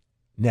detail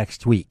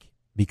next week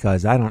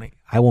because I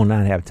will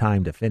not have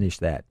time to finish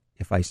that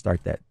if I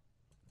start that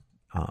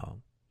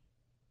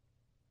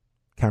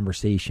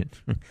conversation.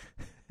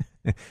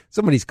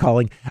 Somebody's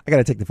calling. I got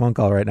to take the phone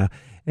call right now.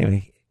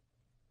 Anyway,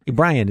 hey,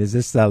 Brian, is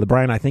this the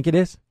Brian I think it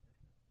is?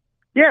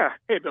 Yeah.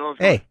 Hey, Bill.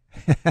 Hey,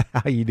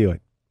 how you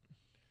doing?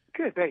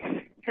 Good, thanks.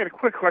 Had a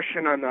quick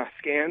question on the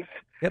scans.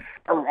 Yep.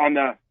 Or on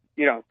the,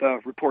 the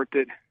report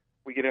that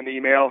we get in the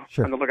email.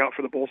 Sure. On the Lookout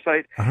for the Bull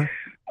site. Uh-huh.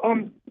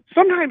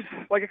 Sometimes,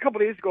 like a couple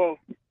days ago,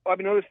 I've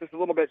noticed this a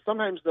little bit.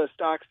 Sometimes the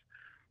stocks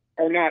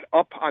are not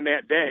up on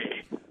that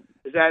day.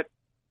 Is that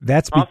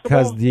That's possible?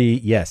 because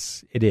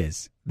yes, it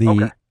is.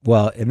 Okay.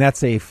 Well, and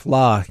that's a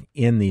flaw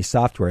in the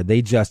software.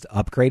 They just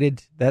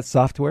upgraded that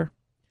software.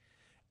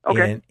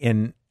 Okay.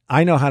 And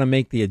I know how to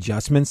make the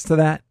adjustments to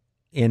that.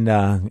 And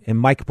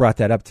Mike brought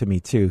that up to me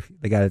too,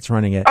 the guy that's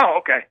running it. Oh,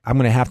 okay. I'm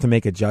going to have to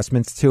make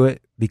adjustments to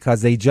it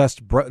because they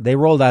they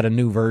rolled out a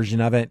new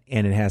version of it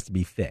and it has to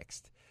be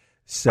fixed.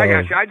 So I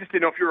got you. I just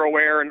didn't know if you were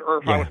aware or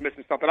if I Yeah. was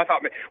missing something. I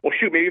thought, well,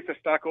 shoot, maybe if the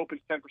stock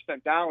opens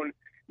 10% down and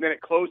then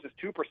it closes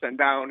 2%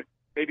 down,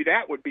 maybe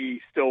that would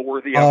be still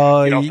worthy of,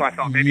 so I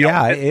thought maybe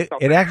I was missing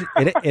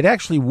something. it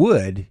actually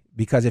would,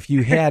 because if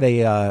you had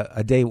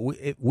a day,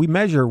 we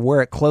measure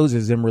where it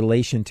closes in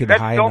relation to the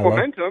That's high still and the low.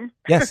 momentum.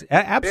 Yes,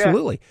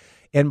 absolutely.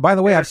 And by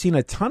the way, I've seen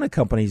a ton of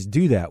companies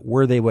do that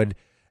where they would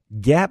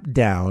gap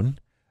down,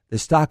 the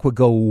stock would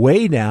go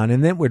way down,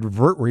 and then would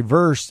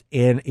reverse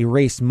and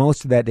erase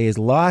most of that day's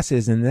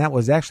losses, and that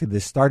was actually the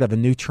start of a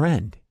new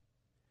trend.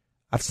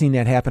 I've seen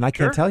that happen. I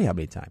can't tell you how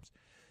many times.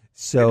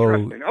 So,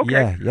 Interesting. Okay.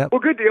 yeah, yep. Well,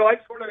 good deal. I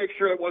just wanted to make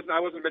sure I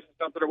wasn't missing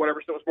something or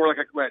whatever, so it was more like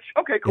a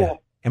glitch. Okay, cool. Yeah.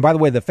 And by the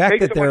way, the fact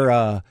Thanks that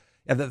so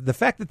they're the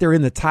fact that they're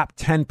in the top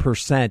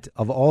 10%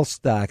 of all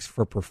stocks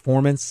for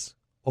performance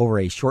over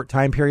a short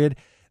time period,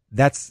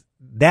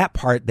 that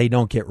part they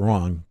don't get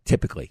wrong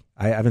typically.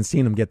 I haven't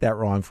seen them get that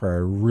wrong for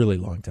a really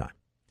long time.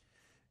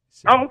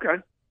 So, Oh,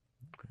 okay.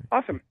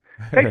 Awesome.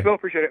 Thanks, Bill.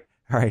 Appreciate it.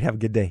 all right, have a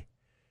good day.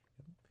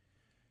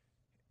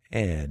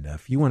 And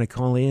if you want to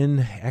call in,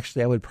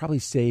 actually, I would probably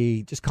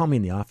say just call me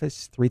in the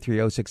office,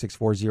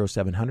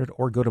 330-664-0700,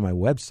 or go to my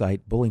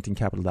website,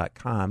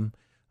 bullingtoncapital.com.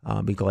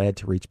 I'll be glad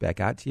to reach back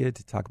out to you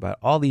to talk about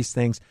all these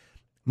things.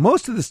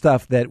 Most of the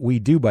stuff that we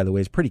do, by the way,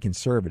 is pretty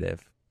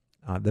conservative.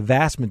 The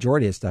vast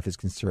majority of stuff is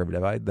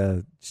conservative.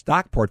 The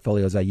stock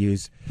portfolios I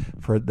use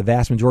for the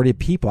vast majority of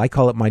people, I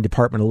call it my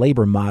Department of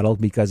Labor model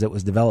because it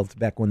was developed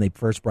back when they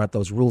first brought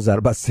those rules out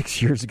about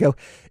 6 years ago.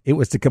 It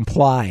was to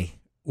comply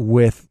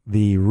with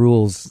the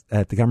rules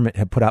that the government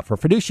had put out for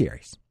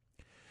fiduciaries.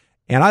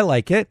 And I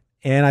like it,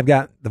 and I've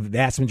got the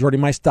vast majority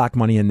of my stock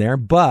money in there,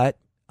 but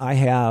I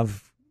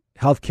have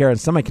healthcare and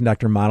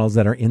semiconductor models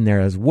that are in there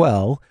as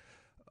well,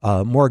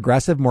 more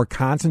aggressive, more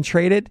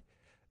concentrated.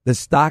 The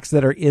stocks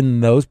that are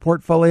in those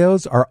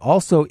portfolios are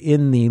also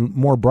in the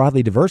more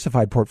broadly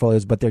diversified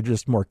portfolios, but they're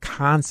just more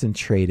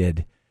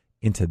concentrated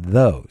into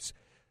those.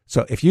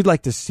 So if you'd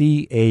like to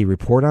see a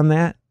report on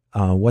that,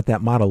 what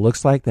that model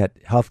looks like,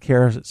 that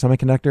healthcare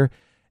semiconductor,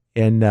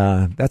 and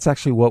that's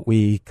actually what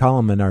we call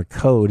them in our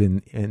code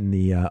in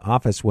the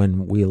office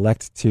when we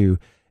elect to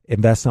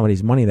invest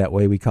somebody's money that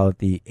way. We call it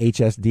the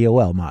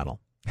HSDOL model,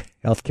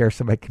 healthcare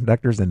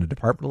semiconductors and the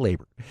Department of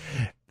Labor.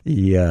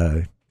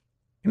 Isn't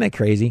that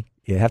crazy?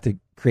 You have to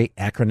create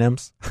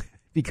acronyms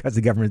because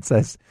the government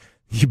says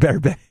you better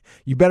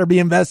be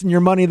investing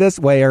your money this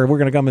way, or we're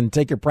going to come and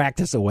take your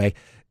practice away.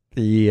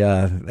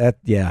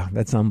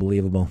 That's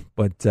unbelievable.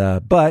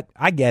 But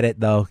I get it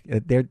though.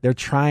 They're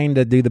trying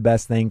to do the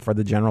best thing for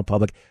the general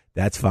public.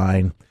 That's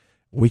fine.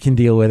 We can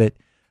deal with it.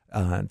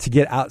 To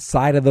get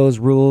outside of those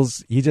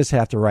rules, you just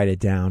have to write it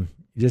down.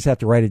 You just have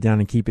to write it down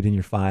and keep it in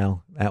your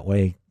file. That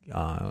way,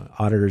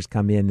 auditors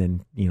come in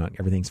and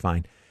everything's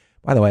fine.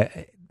 By the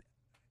way,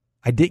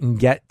 I didn't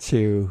get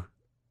to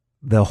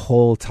the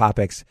whole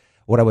topics.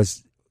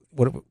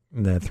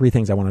 The three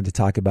things I wanted to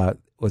talk about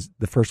was,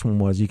 the first one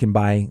was you can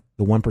buy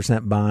the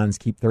 1% bonds,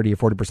 keep 30 or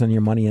 40% of your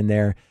money in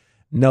there.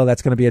 No,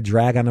 that's going to be a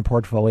drag on the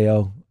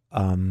portfolio.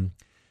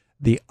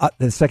 The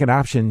second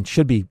option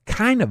should be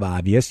kind of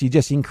obvious. You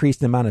just increase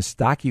the amount of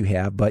stock you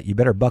have, but you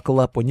better buckle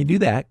up when you do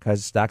that,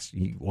 because stocks,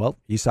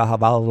 you saw how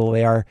volatile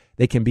they are.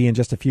 They can be in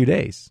just a few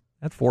days.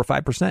 That's 4 or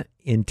 5%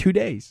 in 2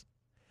 days.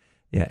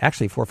 Yeah,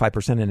 actually 4 or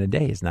 5% in a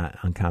day is not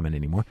uncommon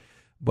anymore.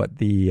 But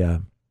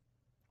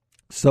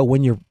so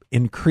when you're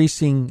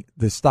increasing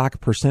the stock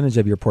percentage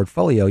of your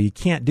portfolio, you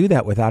can't do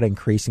that without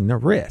increasing the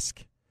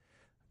risk.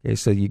 Okay,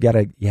 so you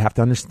have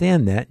to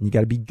understand that, and you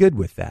got to be good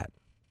with that.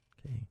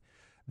 Okay.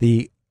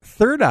 The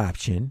third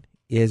option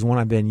is one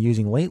I've been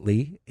using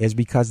lately, is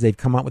because they've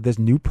come out with this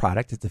new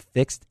product. It's a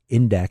fixed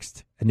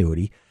indexed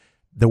annuity.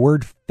 The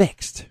word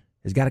fixed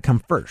has got to come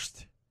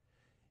first.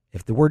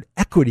 If the word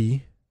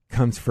equity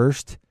comes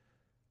first,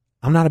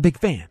 I'm not a big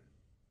fan.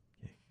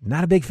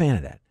 Not a big fan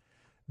of that.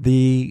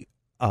 The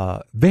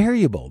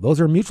variable,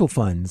 those are mutual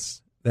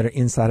funds that are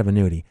inside of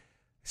annuity.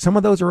 Some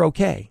of those are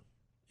okay.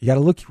 You got to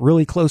look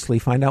really closely,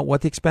 find out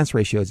what the expense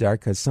ratios are,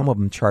 because some of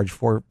them charge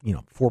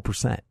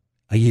 4%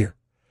 a year.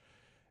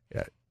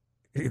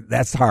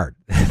 That's hard.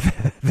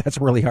 That's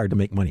really hard to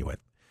make money with.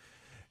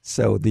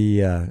 So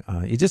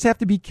you just have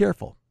to be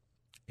careful.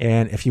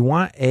 And if you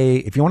want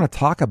to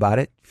talk about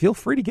it, feel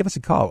free to give us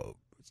a call.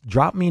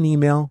 Drop me an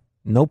email,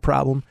 no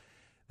problem.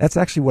 That's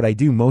actually what I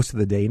do most of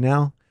the day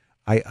now.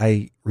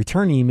 I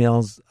return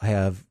emails. I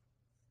have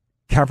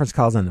conference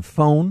calls on the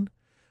phone,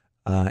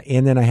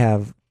 and then I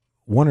have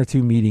 1 or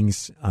 2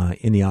 meetings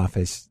in the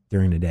office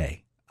during the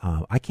day.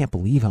 I can't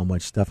believe how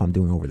much stuff I'm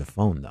doing over the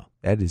phone, though.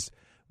 That is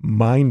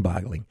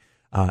mind-boggling.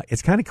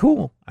 It's kind of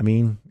cool. I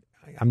mean,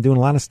 I'm doing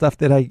a lot of stuff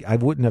that I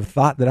wouldn't have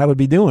thought that I would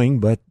be doing,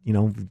 but,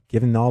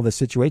 given all the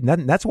situation,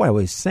 that's why I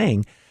was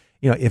saying,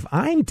 if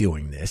I'm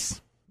doing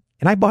this,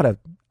 and I bought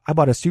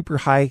a super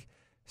high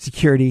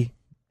security,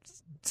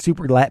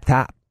 super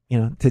laptop,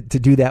 to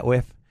do that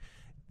with,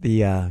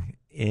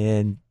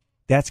 and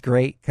that's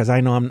great because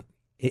I know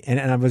and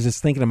I was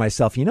just thinking to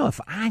myself, if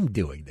I'm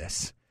doing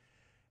this,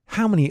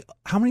 how many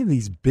of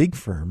these big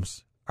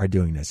firms are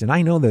doing this? And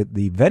I know that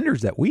the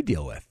vendors that we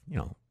deal with,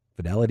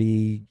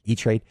 Fidelity,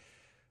 E-Trade,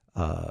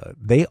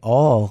 they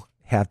all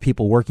have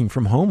people working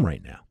from home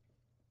right now.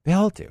 They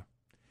all do.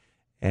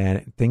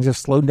 And things have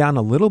slowed down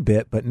a little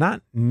bit, but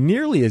not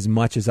nearly as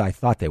much as I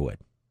thought they would.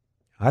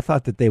 I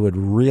thought that they would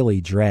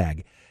really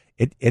drag.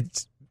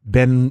 It's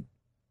been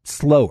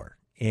slower,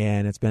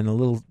 and it's been a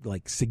little,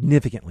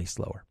 significantly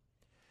slower,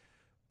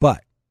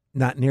 but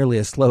not nearly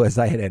as slow as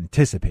I had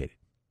anticipated.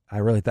 I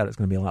really thought it was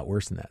going to be a lot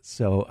worse than that.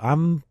 So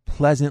I'm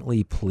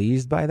pleasantly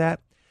pleased by that.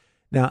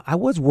 Now, I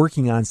was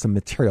working on some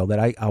material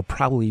that I'll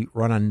probably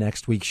run on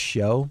next week's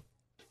show.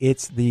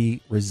 It's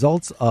the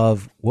results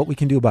of what we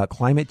can do about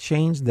climate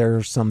change. There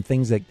are some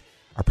things that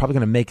are probably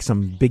going to make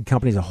some big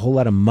companies a whole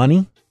lot of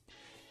money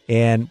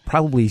and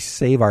probably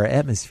save our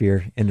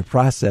atmosphere in the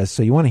process.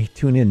 So you want to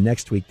tune in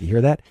next week to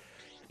hear that.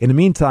 In the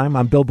meantime,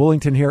 I'm Bill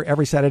Bullington here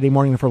every Saturday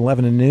morning from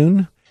 11 to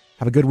noon.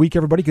 Have a good week,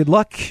 everybody. Good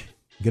luck.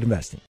 Good investing.